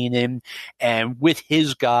Bobby Heenan and with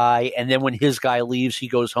his guy, and then when his guy leaves, he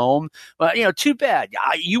goes home. But, too bad.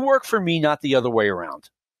 You work for me, not the other way around.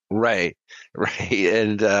 Right.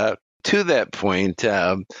 And to that point,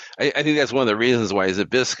 I think that's one of the reasons why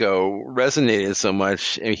Zybysko resonated so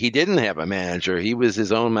much. He didn't have a manager; he was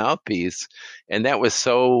his own mouthpiece, and that was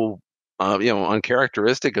so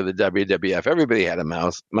uncharacteristic of the WWF. Everybody had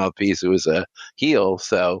a mouthpiece who was a heel.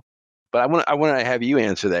 So, but I want to have you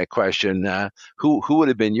answer that question. Who would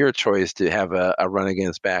have been your choice to have a run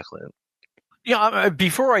against Backlund?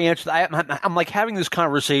 Before I answer that, I'm like having this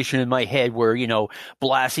conversation in my head where,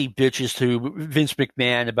 Blassie bitches to Vince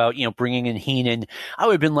McMahon about, bringing in Heenan. I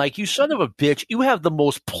would have been like, you son of a bitch, you have the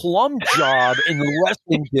most plum job in the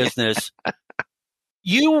wrestling business.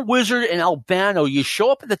 You, Wizard, and Albano, you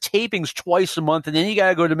show up at the tapings twice a month, and then you got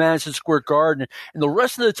to go to Madison Square Garden, and the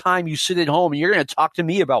rest of the time you sit at home, and you're going to talk to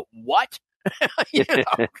me about what?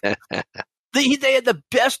 They had the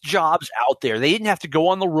best jobs out there. They didn't have to go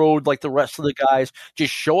on the road like the rest of the guys.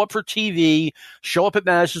 Just show up for TV, show up at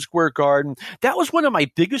Madison Square Garden. That was one of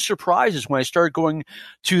my biggest surprises when I started going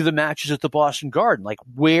to the matches at the Boston Garden. Like,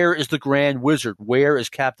 where is the Grand Wizard? Where is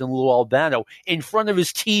Captain Lou Albano? In front of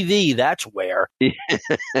his TV, that's where.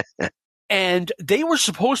 And they were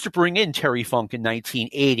supposed to bring in Terry Funk in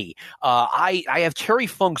 1980. I have Terry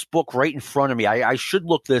Funk's book right in front of me. I should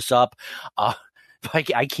look this up.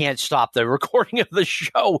 I can't stop the recording of the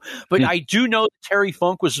show, but I do know that Terry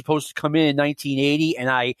Funk was supposed to come in 1980,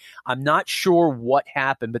 and I'm not sure what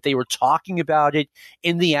happened, but they were talking about it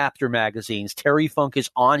in the After magazines. Terry Funk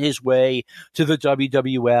is on his way to the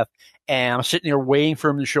WWF, and I'm sitting there waiting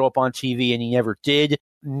for him to show up on TV, and he never did.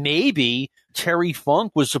 Maybe Terry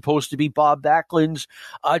Funk was supposed to be Bob Backlund's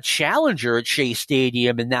challenger at Shea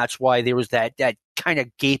Stadium, and that's why there was that kind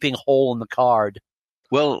of gaping hole in the card.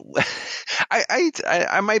 Well,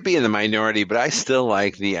 I might be in the minority, but I still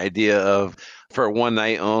like the idea of, for one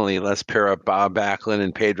night only, let's pair up Bob Backlund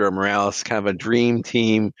and Pedro Morales, kind of a dream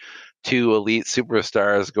team, two elite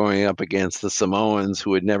superstars going up against the Samoans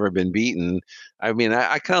who had never been beaten. I mean,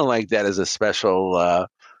 I kind of like that as a special,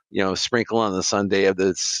 sprinkle on the Sunday of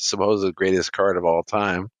the supposed greatest card of all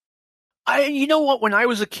time. You know what? When I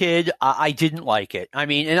was a kid, I didn't like it. I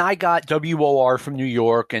mean, and I got WOR from New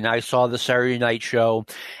York, and I saw the Saturday night show,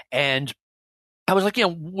 and I was like,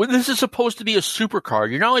 this is supposed to be a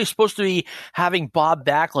supercard. You're not only supposed to be having Bob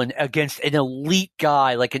Backlund against an elite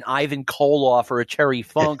guy like an Ivan Koloff or a Terry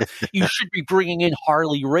Funk. You should be bringing in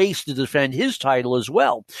Harley Race to defend his title as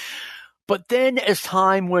well. But then as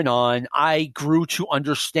time went on, I grew to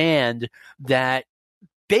understand that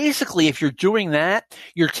basically, if you're doing that,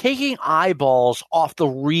 you're taking eyeballs off the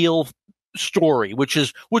real story, which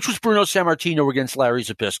was Bruno Sammartino against Larry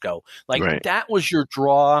Zybysko. Like, right. That was your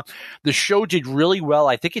draw. The show did really well.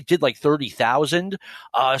 I think it did like 30,000.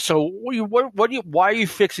 So why are you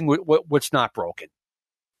fixing what's not broken?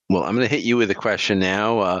 Well, I'm going to hit you with a question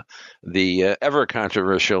now. The ever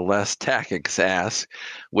controversial Les Tactics asks,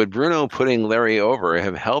 would Bruno putting Larry over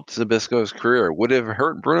have helped Zybysko's career? Would it have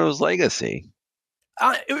hurt Bruno's legacy?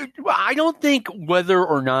 I don't think whether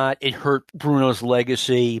or not it hurt Bruno's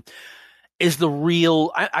legacy is the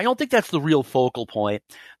real. I don't think that's the real focal point.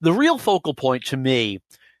 The real focal point to me,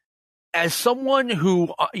 as someone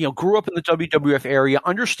who grew up in the WWF area,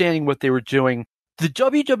 understanding what they were doing, the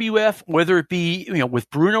WWF, whether it be with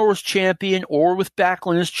Bruno as champion or with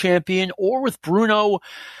Backlund as champion or with Bruno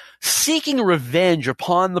seeking revenge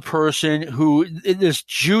upon the person who, this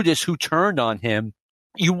Judas who turned on him,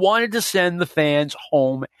 you wanted to send the fans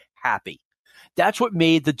home happy. That's what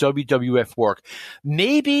made the WWF work.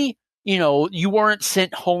 Maybe, you weren't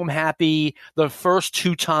sent home happy the first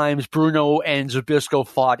two times Bruno and Zybysko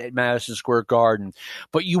fought at Madison Square Garden,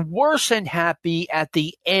 but you were sent happy at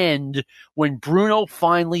the end when Bruno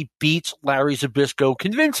finally beats Larry Zybysko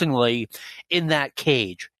convincingly in that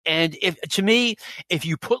cage. And if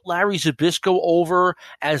you put Larry Zybysko over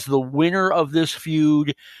as the winner of this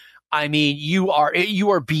feud, I mean, you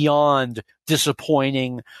are beyond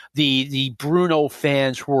disappointing the Bruno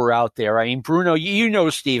fans who were out there. I mean, Bruno,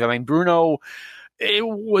 Steve. I mean, Bruno, he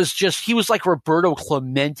was like Roberto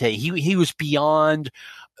Clemente. He was beyond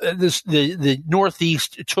this. The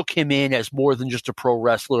Northeast took him in as more than just a pro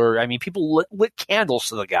wrestler. I mean, people lit candles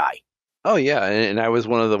to the guy. Oh yeah, and I was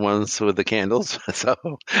one of the ones with the candles. So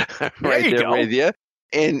I'm right there with you.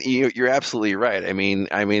 And you're absolutely right. I mean,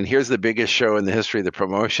 here's the biggest show in the history of the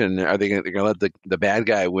promotion. Are they going to let the bad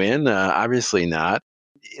guy win? Obviously not.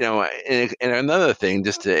 And another thing,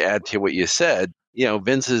 just to add to what you said, the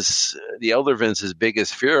elder Vince's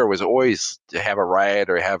biggest fear was always to have a riot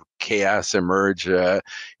or have chaos emerge. What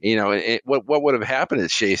would have happened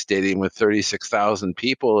at Shea Stadium with 36,000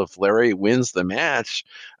 people if Larry wins the match?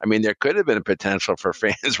 I mean, there could have been a potential for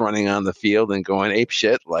fans running on the field and going ape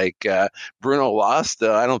shit like Bruno lost.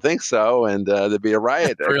 I don't think so, and there'd be a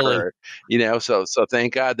riot. Really? So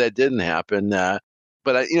thank God that didn't happen.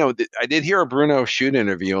 But I did hear a Bruno shoot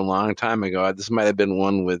interview a long time ago. This might have been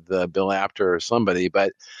one with Bill Apter or somebody,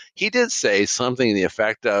 but he did say something to the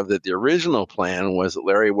effect of that the original plan was that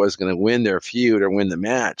Larry was going to win their feud or win the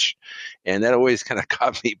match, and that always kind of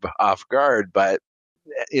caught me off guard. But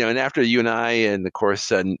and after you and I, and of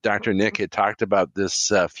course Dr. Nick had talked about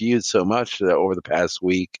this feud so much over the past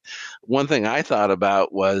week, one thing I thought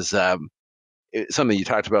about was something you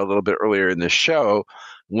talked about a little bit earlier in the show.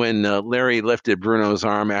 When Larry lifted Bruno's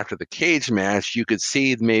arm after the cage match, you could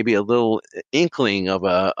see maybe a little inkling of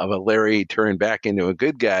a Larry turn back into a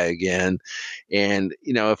good guy again. And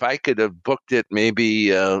if I could have booked it,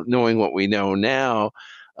 maybe knowing what we know now,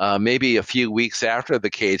 maybe a few weeks after the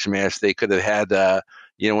cage match, they could have had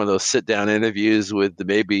one of those sit down interviews with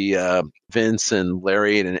maybe Vince and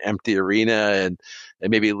Larry in an empty arena, and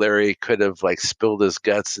maybe Larry could have like spilled his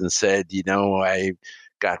guts and said, I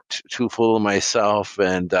got too full of myself,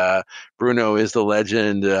 and Bruno is the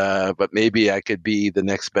legend, but maybe I could be the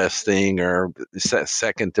next best thing, or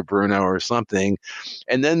second to Bruno or something.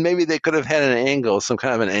 And then maybe they could have had some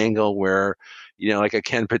kind of an angle where, like a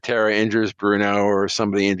Ken Patera injures Bruno, or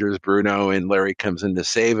somebody injures Bruno and Larry comes in to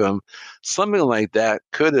save him. Something like that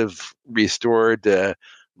could have restored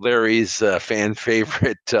Larry's fan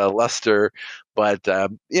favorite luster. But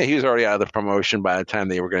he was already out of the promotion by the time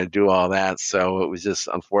they were going to do all that. So it was just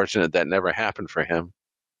unfortunate that never happened for him.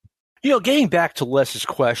 Getting back to Les's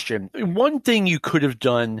question, one thing you could have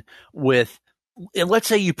done with, and let's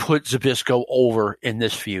say you put Zybysko over in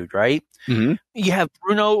this feud, right? Mm-hmm. You have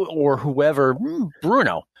Bruno or whoever,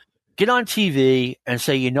 Bruno, get on TV and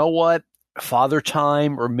say, you know what? Father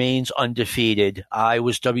Time remains undefeated. I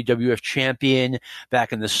was WWF champion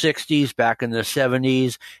back in the 60s, back in the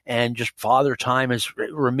 70s, and just Father Time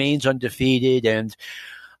remains undefeated, and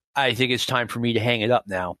I think it's time for me to hang it up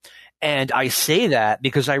now. And I say that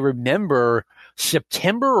because I remember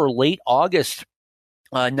September or late August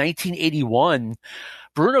 1981,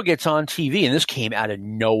 Bruno gets on TV, and this came out of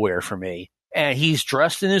nowhere for me. And he's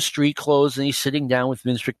dressed in his street clothes, and he's sitting down with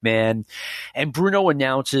Vince McMahon, and Bruno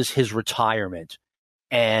announces his retirement.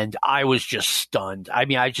 And I was just stunned. I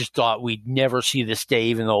mean, I just thought we'd never see this day,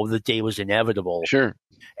 even though the day was inevitable. Sure.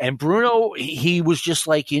 And Bruno, he was just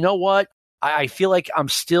like, you know what? I feel like I'm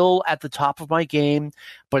still at the top of my game,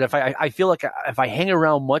 but if I feel like if I hang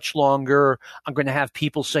around much longer, I'm going to have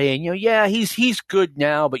people saying, yeah, he's good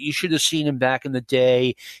now, but you should have seen him back in the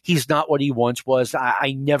day. He's not what he once was.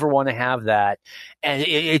 I never want to have that. And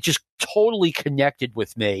it just totally connected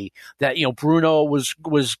with me that, Bruno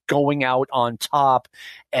was going out on top.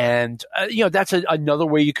 And, that's another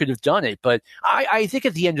way you could have done it. But I think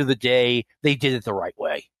at the end of the day, they did it the right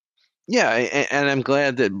way. Yeah, and I'm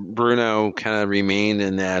glad that Bruno kind of remained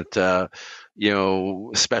in that,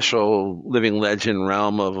 special living legend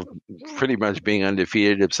realm of pretty much being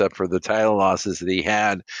undefeated, except for the title losses that he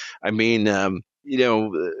had. I mean, I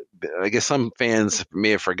guess some fans may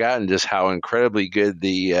have forgotten just how incredibly good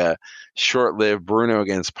the short-lived Bruno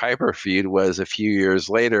against Piper feud was a few years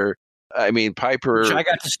later. I mean, Piper, which I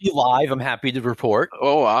got to see live. I'm happy to report.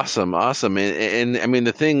 Oh, awesome. And I mean,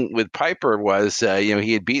 the thing with Piper was,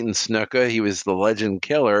 he had beaten Snuka. He was the legend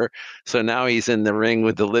killer. So now he's in the ring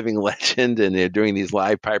with the living legend, and they're doing these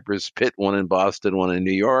live Piper's Pit, one in Boston, one in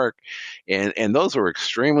New York. And those were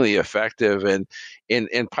extremely effective. And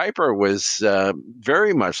Piper was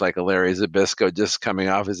very much like a Larry Zybysko, just coming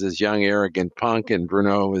off as this young, arrogant punk. And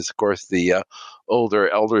Bruno was, of course, the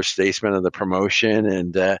elder statesman of the promotion,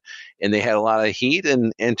 and they had a lot of heat,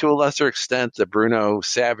 and to a lesser extent, the Bruno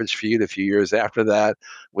Savage feud a few years after that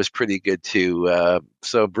was pretty good too.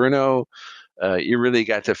 So Bruno, you really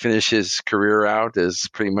got to finish his career out as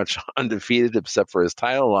pretty much undefeated, except for his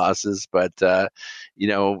title losses. But I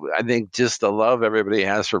think just the love everybody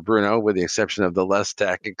has for Bruno, with the exception of the less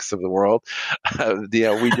tactics of the world,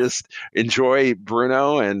 we just enjoy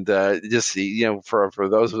Bruno, and just for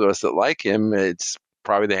those of us that like him, it's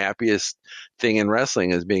probably the happiest thing in wrestling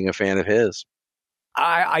is being a fan of his.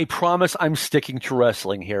 I promise I'm sticking to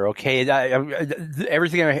wrestling here. Okay,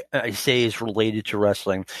 everything I say is related to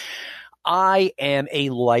wrestling. I am a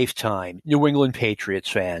lifetime New England Patriots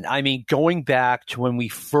fan. I mean, going back to when we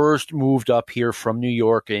first moved up here from New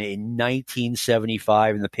York in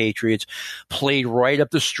 1975, and the Patriots played right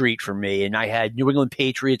up the street from me, and I had New England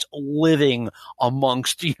Patriots living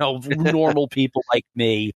amongst, normal people like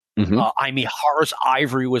me. Mm-hmm. I mean, Horace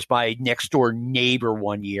Ivory was my next door neighbor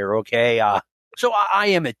one year. Okay. So I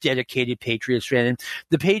am a dedicated Patriots fan. And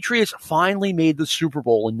the Patriots finally made the Super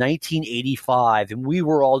Bowl in 1985, and we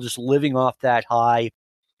were all just living off that high.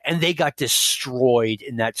 And they got destroyed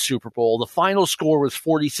in that Super Bowl. The final score was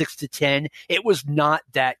 46-10. It was not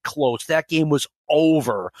that close. That game was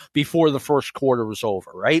over before the first quarter was over,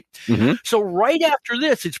 right? Mm-hmm. So right after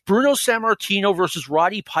this, it's Bruno Sammartino versus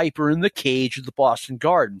Roddy Piper in the cage at the Boston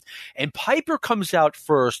Garden. And Piper comes out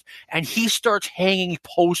first, and he starts hanging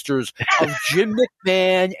posters of Jim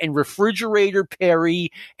McMahon and Refrigerator Perry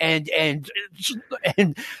and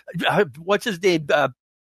what's his name?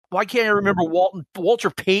 Why can't I remember Walter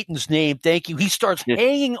Payton's name? Thank you. He starts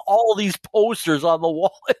hanging all these posters on the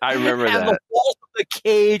wall. I remember and that. The walls of the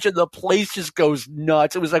cage, and the place just goes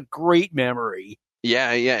nuts. It was a great memory.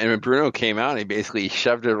 Yeah. And when Bruno came out, he basically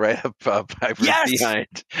shoved it right up Piper's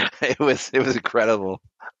behind. It was incredible.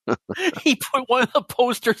 He put one of the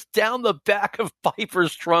posters down the back of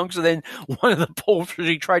Piper's trunks, and then one of the posters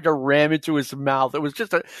he tried to ram into his mouth. It was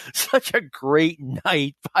just such a great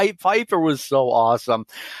night. Piper was so awesome.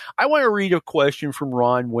 I want to read a question from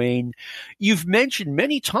Ron Wayne. You've mentioned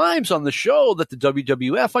many times on the show that the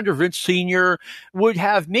WWF under Vince Sr. would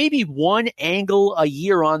have maybe one angle a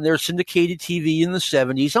year on their syndicated TV in the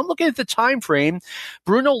 70s. I'm looking at the time frame.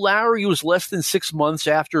 Bruno Larry was less than 6 months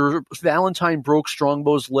after Valentine broke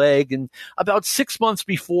Strongbow's leg, and about 6 months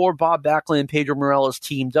before Bob Backlund and Pedro Morales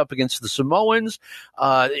teamed up against the Samoans.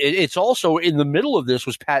 It's also in the middle of this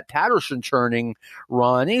was Pat Patterson turning,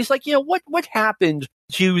 Ron. And he's like, what happened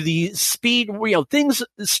to the speed? Things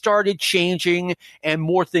started changing and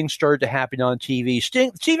more things started to happen on TV.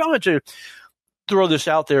 Steve, I want to throw this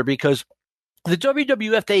out there because the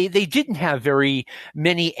WWF, they didn't have very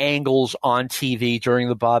many angles on TV during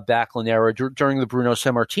the Bob Backlund era, during the Bruno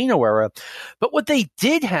Sammartino era. But what they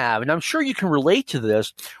did have, and I'm sure you can relate to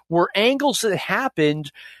this, were angles that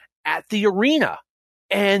happened at the arena.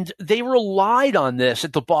 And they relied on this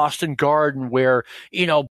at the Boston Garden where,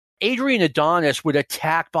 Adrian Adonis would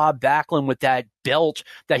attack Bob Backlund with that belt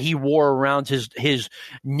that he wore around his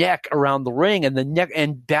neck around the ring, and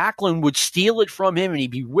Backlund would steal it from him, and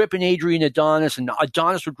he'd be whipping Adrian Adonis, and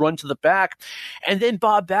Adonis would run to the back, and then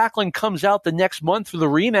Bob Backlund comes out the next month for the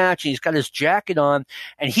rematch, and he's got his jacket on,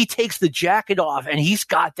 and he takes the jacket off, and he's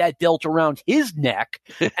got that belt around his neck,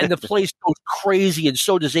 and the place goes crazy, and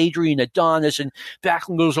so does Adrian Adonis, and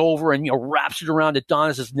Backlund goes over and wraps it around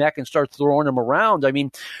Adonis's neck and starts throwing him around. I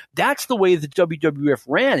mean, that's the way the WWF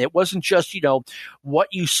ran. It wasn't just what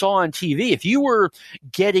you saw on TV. If you were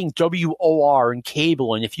getting WOR and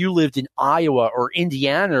cable, and if you lived in Iowa or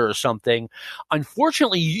Indiana or something,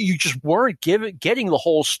 unfortunately, you just weren't getting the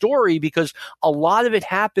whole story because a lot of it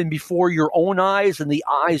happened before your own eyes and the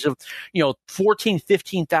eyes of 14,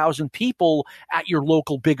 15,000 people at your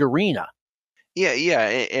local big arena. Yeah,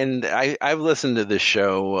 and I've listened to this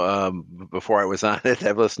show before I was on it.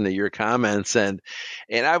 I've listened to your comments, and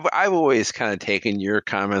I've always kind of taken your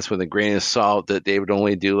comments with a grain of salt that they would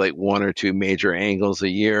only do like one or two major angles a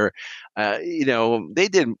year. They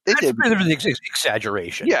did. That's a bit of an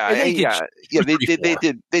exaggeration. Yeah,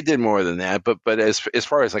 they did more than that. But as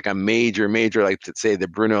far as like a major, like to say the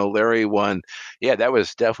Bruno Larry one, yeah, that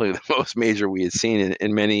was definitely the most major we had seen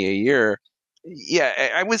in many a year.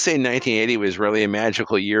 Yeah, I would say 1980 was really a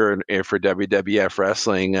magical year for WWF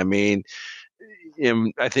wrestling. I mean,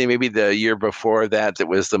 I think maybe the year before that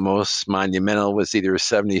was the most monumental was either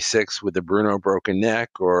 76 with the Bruno broken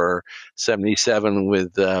neck or 77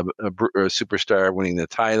 with a Superstar winning the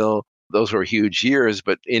title. Those were huge years.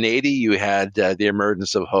 But in 80, you had the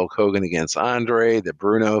emergence of Hulk Hogan against Andre, the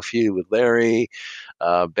Bruno feud with Larry.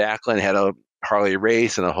 Backlund had a Harley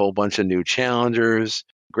Race and a whole bunch of new challengers.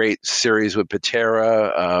 Great series with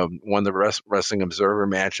Patera, won the Wrestling Observer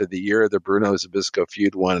Match of the Year. The Bruno Zybysko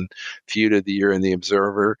feud won Feud of the Year in the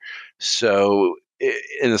Observer. So,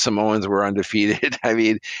 and the Samoans were undefeated. I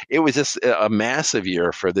mean, it was just a massive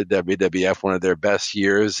year for the WWF, one of their best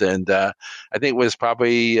years. And I think it was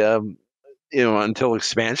probably, until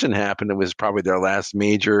expansion happened, it was probably their last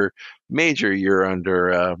major year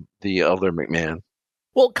under the Elder McMahon.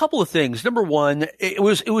 Well, a couple of things. Number one, it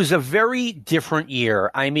was a very different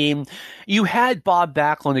year. I mean, you had Bob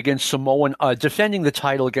Backlund against defending the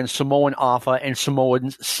title against Samoan Afa and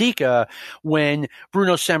Samoan Sika when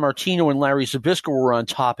Bruno Sammartino and Larry Zybysko were on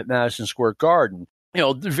top at Madison Square Garden.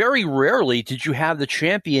 Very rarely did you have the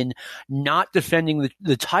champion not defending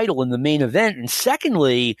the title in the main event. And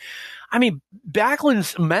secondly, I mean,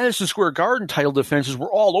 Backlund's Madison Square Garden title defenses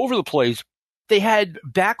were all over the place. They had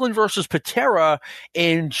Backlund versus Patera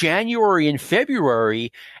in January and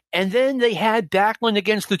February, and then they had Backlund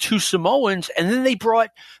against the two Samoans, and then they brought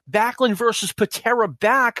Backlund versus Patera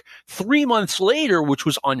back 3 months later, which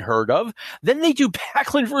was unheard of. Then they do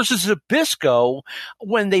Backlund versus Zybysko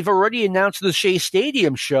when they've already announced the Shea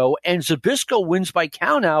Stadium show, and Zybysko wins by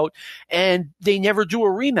countout, and they never do a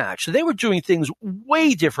rematch. So they were doing things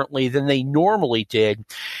way differently than they normally did.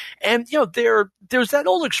 And, there's that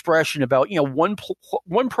old expression about,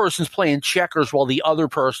 one person's playing checkers while the other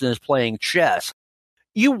person is playing chess.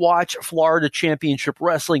 You watch Florida Championship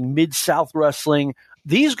Wrestling, Mid-South Wrestling,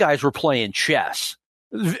 these guys were playing chess.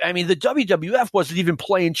 I mean, the WWF wasn't even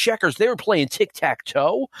playing checkers. They were playing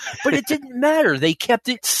tic-tac-toe, but it didn't matter. They kept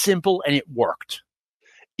it simple and it worked.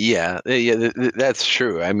 Yeah, that's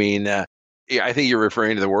true. I mean, I think you're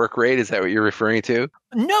referring to the work rate. Is that what you're referring to?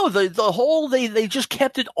 No, the whole they just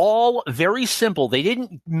kept it all very simple. They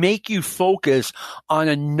didn't make you focus on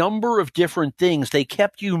a number of different things. They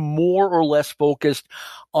kept you more or less focused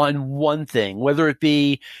on one thing, whether it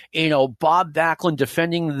be, Bob Backlund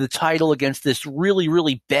defending the title against this really,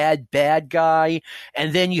 really bad guy.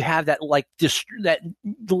 And then you have that that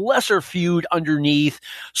lesser feud underneath,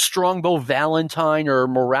 Strongbow Valentine or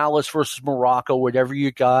Morales versus Morocco, whatever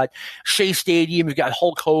you got. Shea Stadium, you've got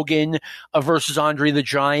Hulk Hogan versus Andre the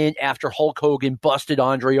Giant after Hulk Hogan busted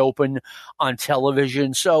Andre open on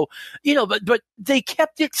television. So, but they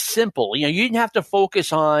kept it simple. You didn't have to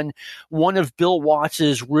focus on one of Bill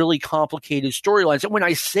Watts's really complicated storylines. And when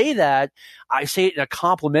I say that, I say it in a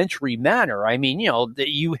complimentary manner. I mean, that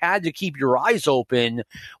you had to keep your eyes open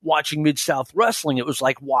watching Mid-South Wrestling. It was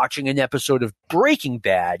like watching an episode of Breaking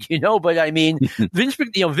Bad, but I mean, the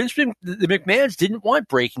McMahons didn't want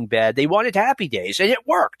Breaking Bad. They wanted Happy Days, and it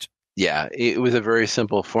worked. Yeah, it was a very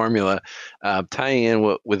simple formula. Tying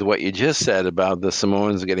in with what you just said about the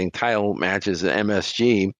Samoans getting title matches at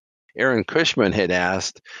MSG, Aaron Cushman had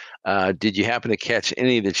asked, did you happen to catch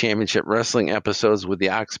any of the Championship Wrestling episodes with the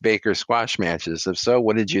Ox Baker squash matches? If so,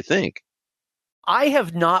 what did you think? I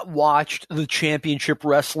have not watched the Championship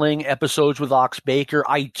Wrestling episodes with Ox Baker.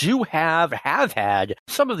 I do have had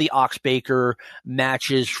some of the Ox Baker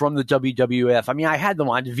matches from the WWF. I mean, I had them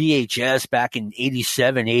on VHS back in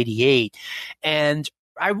 87, 88. And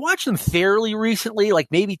I watched them fairly recently, like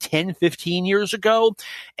maybe 10, 15 years ago.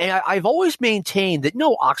 And I've always maintained that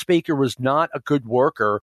no, Ox Baker was not a good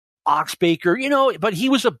worker. Ox Baker, but he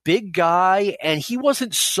was a big guy and he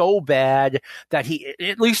wasn't so bad that he,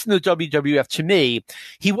 at least in the WWF to me,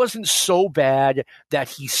 he wasn't so bad that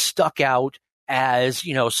he stuck out as,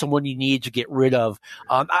 someone you need to get rid of.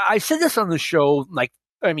 I said this on the show,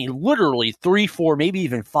 literally 3, 4, maybe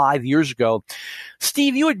even 5 years ago.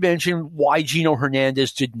 Steve, you had mentioned why Gino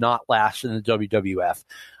Hernandez did not last in the WWF.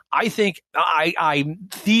 I think I'm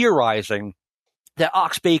theorizing that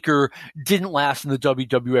Ox Baker didn't last in the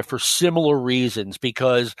WWF for similar reasons,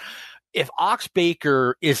 because if Ox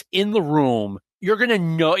Baker is in the room, you're going to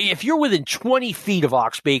know, if you're within 20 feet of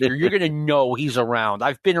Ox Baker, you're going to know he's around.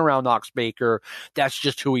 I've been around Ox Baker. That's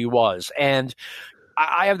just who he was. And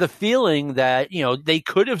I have the feeling that, they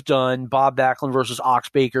could have done Bob Backlund versus Ox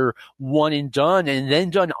Baker one and done, and then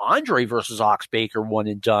done Andre versus Ox Baker one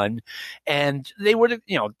and done. And they would have,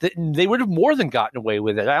 they would have more than gotten away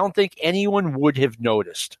with it. I don't think anyone would have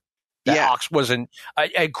noticed that Ox wasn't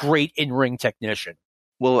a great in-ring technician.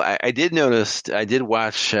 Well, I did notice, I did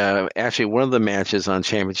watch actually one of the matches on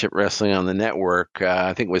Championship Wrestling on the network.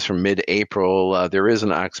 I think it was from mid-April. There is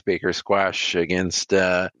an Ox Baker squash against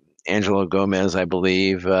Angelo Gomez, I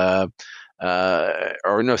believe,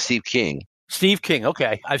 Steve King. Steve King,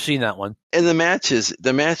 okay, I've seen that one. And the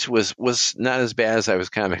match was not as bad as I was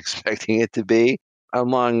kind of expecting it to be.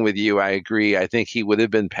 Along with you, I agree. I think he would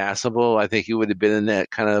have been passable. I think he would have been in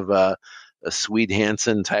that kind of a Swede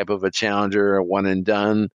Hansen type of a challenger, a one and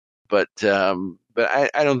done. But I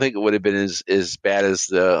don't think it would have been as bad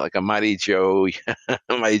as a Mighty Joe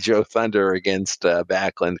Thunder against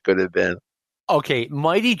Backlund could have been. Okay,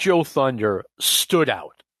 Mighty Joe Thunder stood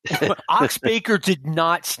out. Ox Baker did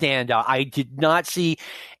not stand out. I did not see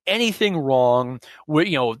anything wrong with,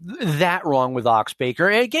 that wrong with Ox Baker.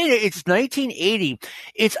 And again, it's 1980.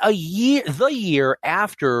 It's the year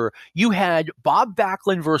after you had Bob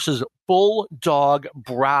Backlund versus Bulldog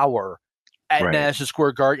Brower at Madison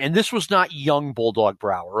Square Garden. And this was not young Bulldog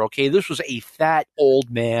Brower, okay? This was a fat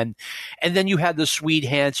old man. And then you had the Swede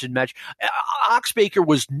Hansen match. Ox Baker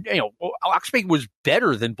was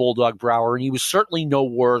better than Bulldog Brower, and he was certainly no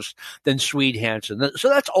worse than Swede Hansen. So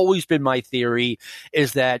that's always been my theory,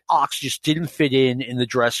 is that Ox just didn't fit in the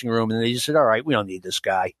dressing room, and they just said, all right, we don't need this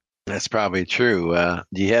guy. That's probably true.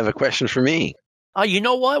 Do you have a question for me? You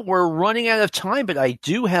know what? We're running out of time, but I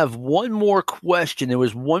do have one more question. There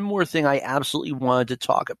was one more thing I absolutely wanted to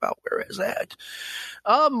talk about. Where is that?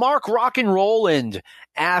 Mark Rock'n'Roland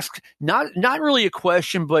asked, not really a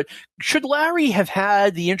question, but should Larry have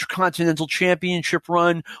had the Intercontinental Championship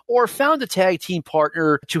run or found a tag team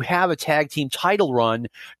partner to have a tag team title run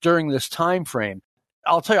during this time frame?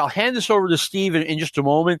 I'll tell you, I'll hand this over to Steve in just a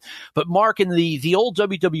moment. But Mark, in the old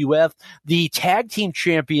WWF, the tag team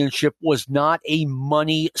championship was not a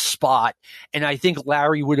money spot. And I think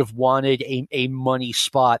Larry would have wanted a money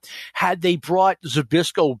spot. Had they brought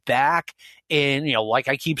Zybysko back in, like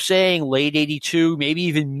I keep saying, late 82, maybe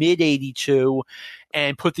even mid 82,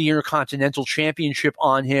 and put the Intercontinental Championship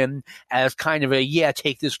on him as kind of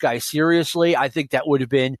take this guy seriously, I think that would have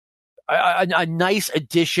been a nice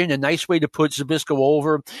addition, a nice way to put Zybysko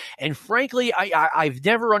over. And frankly, I've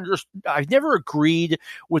never agreed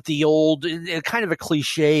with the old kind of a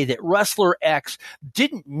cliche that wrestler X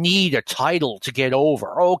didn't need a title to get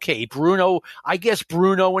over. Okay, I guess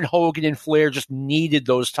Bruno and Hogan and Flair just needed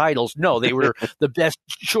those titles. No, they were the best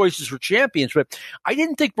choices for champions, but I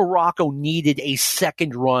didn't think Morocco needed a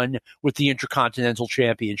second run with the Intercontinental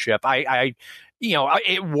Championship.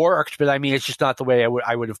 It worked, but I mean, it's just not the way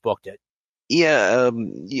I would have booked it. Yeah,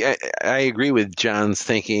 I agree with John's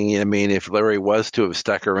thinking. I mean, if Larry was to have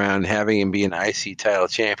stuck around, having him be an IC title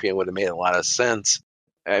champion would have made a lot of sense.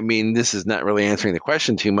 I mean, this is not really answering the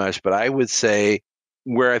question too much, but I would say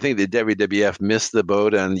where I think the WWF missed the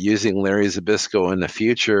boat on using Larry Zybysko in the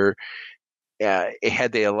future,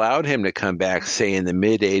 had they allowed him to come back, say in the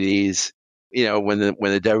mid '80s, when the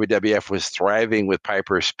WWF was thriving with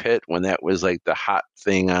Piper's Pit, when that was like the hot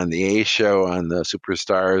thing on the A show, on the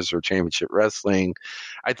Superstars or Championship Wrestling,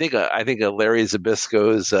 I think a Larry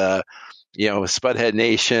Zybysko's Spudhead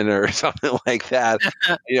Nation or something like that,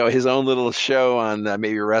 his own little show on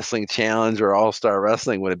maybe Wrestling Challenge or All Star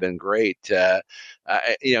Wrestling would have been great.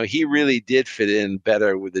 He really did fit in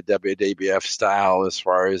better with the WWF style as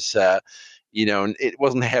far as. It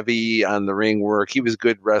wasn't heavy on the ring work. He was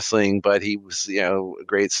good wrestling, but he was, a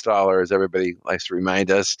great staller, as everybody likes to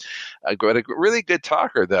remind us. A really good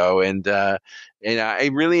talker, though, and I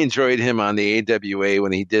really enjoyed him on the AWA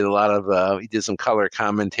when he did he did some color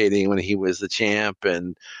commentating when he was the champ, and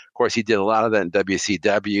of course he did a lot of that in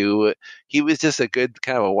WCW. He was just a good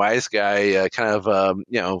kind of a wise guy, kind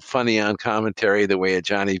of funny on commentary the way a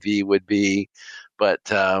Johnny V would be,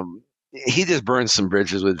 but. He just burned some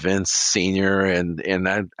bridges with Vince Sr. and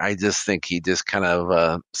I just think he just kind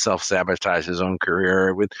of self-sabotaged his own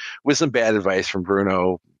career with some bad advice from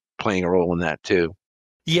Bruno playing a role in that too.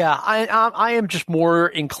 Yeah, I am just more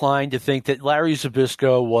inclined to think that Larry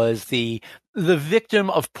Zybysko was the victim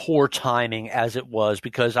of poor timing as it was,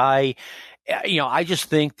 because I just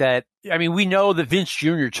think that, we know that Vince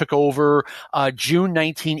Jr. took over June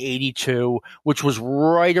 1982, which was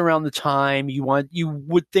right around the time you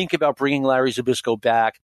would think about bringing Larry Zybysko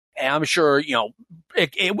back. And I'm sure,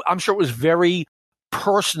 I'm sure it was very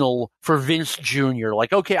personal for Vince Jr.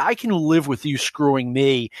 Like, okay, I can live with you screwing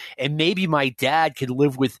me, and maybe my dad could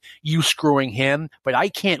live with you screwing him, but I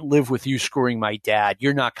can't live with you screwing my dad.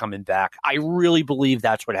 You're not coming back. I really believe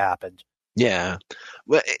that's what happened. Yeah.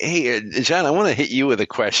 Well, hey, John, I want to hit you with a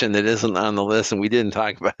question that isn't on the list, and we didn't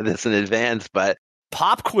talk about this in advance, but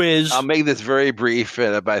pop quiz. I'll make this very brief,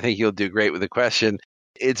 but I think you'll do great with the question.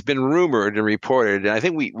 It's been rumored and reported, and I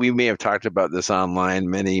think we may have talked about this online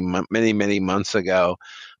many months ago,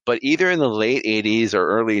 but either in the late 80s or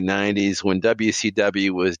early 90s, when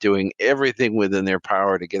WCW was doing everything within their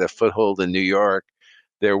power to get a foothold in New York,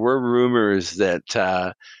 there were rumors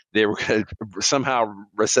that they were going to somehow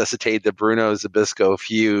resuscitate the Bruno Zybysko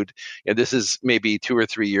feud. And this is maybe 2 or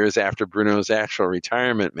 3 years after Bruno's actual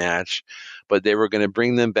retirement match, but they were going to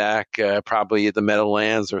bring them back probably at the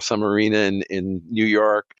Meadowlands or some arena in New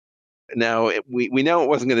York. Now, we know it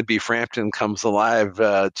wasn't going to be Frampton Comes Alive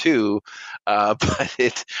 2, but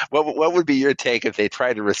what would be your take if they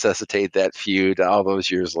tried to resuscitate that feud all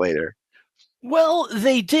those years later? Well,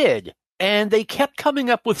 they did. And they kept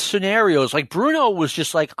coming up with scenarios. Like, Bruno was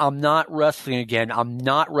just like, I'm not wrestling again. I'm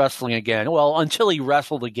not wrestling again. Well, until he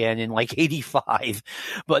wrestled again in like 85.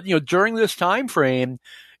 But, during this time frame,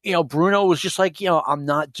 Bruno was just like, I'm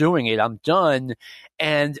not doing it. I'm done.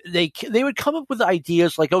 And they would come up with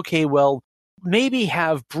ideas like, okay, well, maybe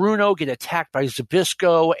have Bruno get attacked by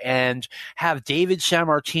Zybysko and have David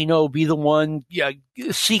Sammartino be the one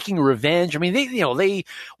seeking revenge. I mean, they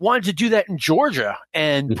wanted to do that in Georgia,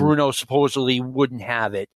 and Bruno supposedly wouldn't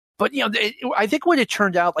have it. But, I think what it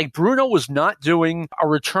turned out, like, Bruno was not doing a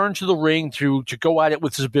return to the ring to go at it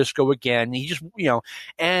with Zybysko again. He just,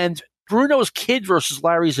 and Bruno's kid versus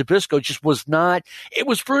Larry Zybysko just was not, it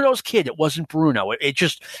was Bruno's kid. It wasn't Bruno.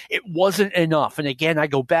 It wasn't enough. And again, I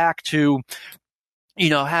go back to,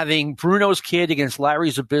 having Bruno's kid against Larry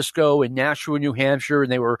Zybysko in Nashua, New Hampshire,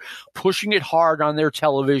 and they were pushing it hard on their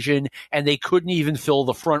television, and they couldn't even fill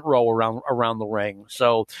the front row around the ring.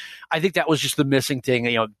 So I think that was just the missing thing.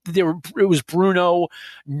 It was Bruno,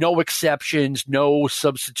 no exceptions, no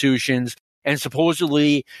substitutions. And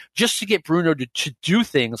supposedly, just to get Bruno to do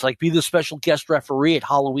things like be the special guest referee at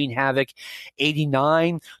Halloween Havoc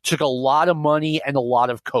 89 took a lot of money and a lot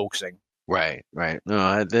of coaxing. Right.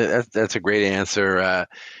 No, that's a great answer.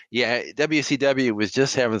 WCW was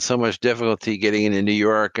just having so much difficulty getting into New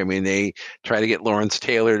York. I mean, they try to get Lawrence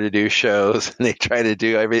Taylor to do shows, and they try to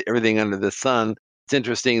do everything under the sun. It's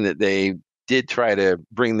interesting that they did try to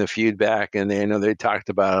bring the feud back, and I know they talked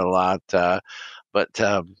about it a lot.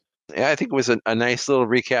 Yeah, I think it was a nice little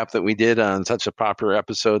recap that we did on such a popular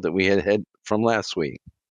episode that we had from last week.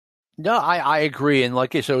 No, I agree. And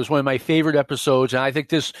like I said, it was one of my favorite episodes. And I think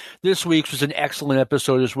this week's was an excellent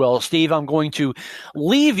episode as well. Steve, I'm going to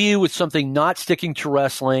leave you with something not sticking to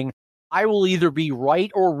wrestling. I will either be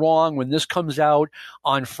right or wrong when this comes out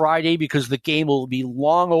on Friday because the game will be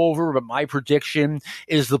long over. But my prediction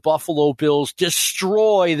is the Buffalo Bills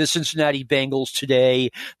destroy the Cincinnati Bengals today.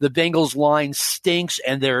 The Bengals line stinks,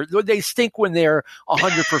 and they stink when they're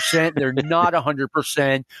 100%. They're not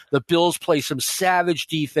 100%. The Bills play some savage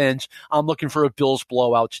defense. I'm looking for a Bills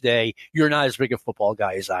blowout today. You're not as big a football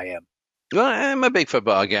guy as I am. Well, I'm a big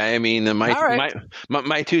football guy. I mean,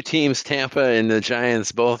 my two teams, Tampa and the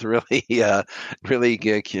Giants, both really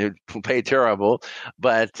play terrible.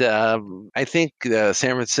 But I think San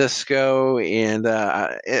Francisco and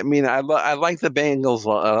I like the Bengals.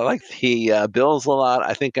 I like the Bills a lot.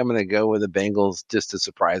 I think I'm going to go with the Bengals just to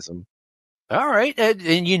surprise them. All right,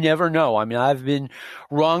 and you never know. I mean, I've been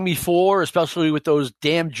wrong before, especially with those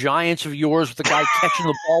damn Giants of yours, with the guy catching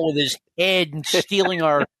the ball with his head and stealing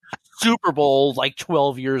our Super Bowl like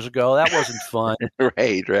 12 years ago. That wasn't fun.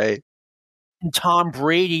 Right. And Tom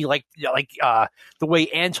Brady, like the way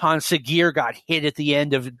Anton Segir got hit at the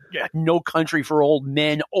end of No Country for Old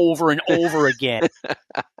Men over and over again.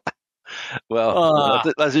 Well,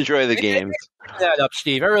 let's enjoy the games. That up,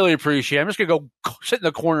 Steve. I really appreciate it. I'm just going to go sit in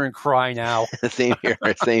the corner and cry now. Same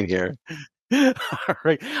here. All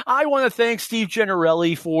right. I want to thank Steve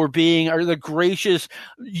Gennarelli for being the gracious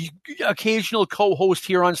occasional co-host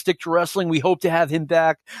here on Stick to Wrestling. We hope to have him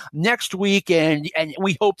back next week, and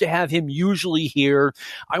we hope to have him usually here.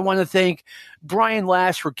 I want to thank Brian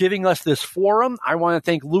Lass for giving us this forum. I want to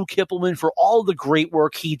thank Luke Hippelman for all the great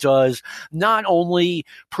work he does, not only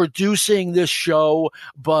producing this show,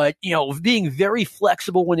 but, being very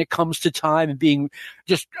flexible when it comes to time and being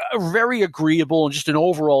just very agreeable and just an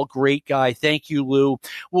overall great guy. Thank you, Lou.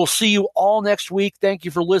 We'll see you all next week. Thank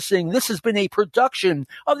you for listening. This has been a production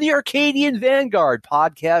of the Arcadian Vanguard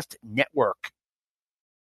Podcast Network.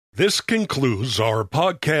 This concludes our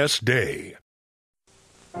podcast day.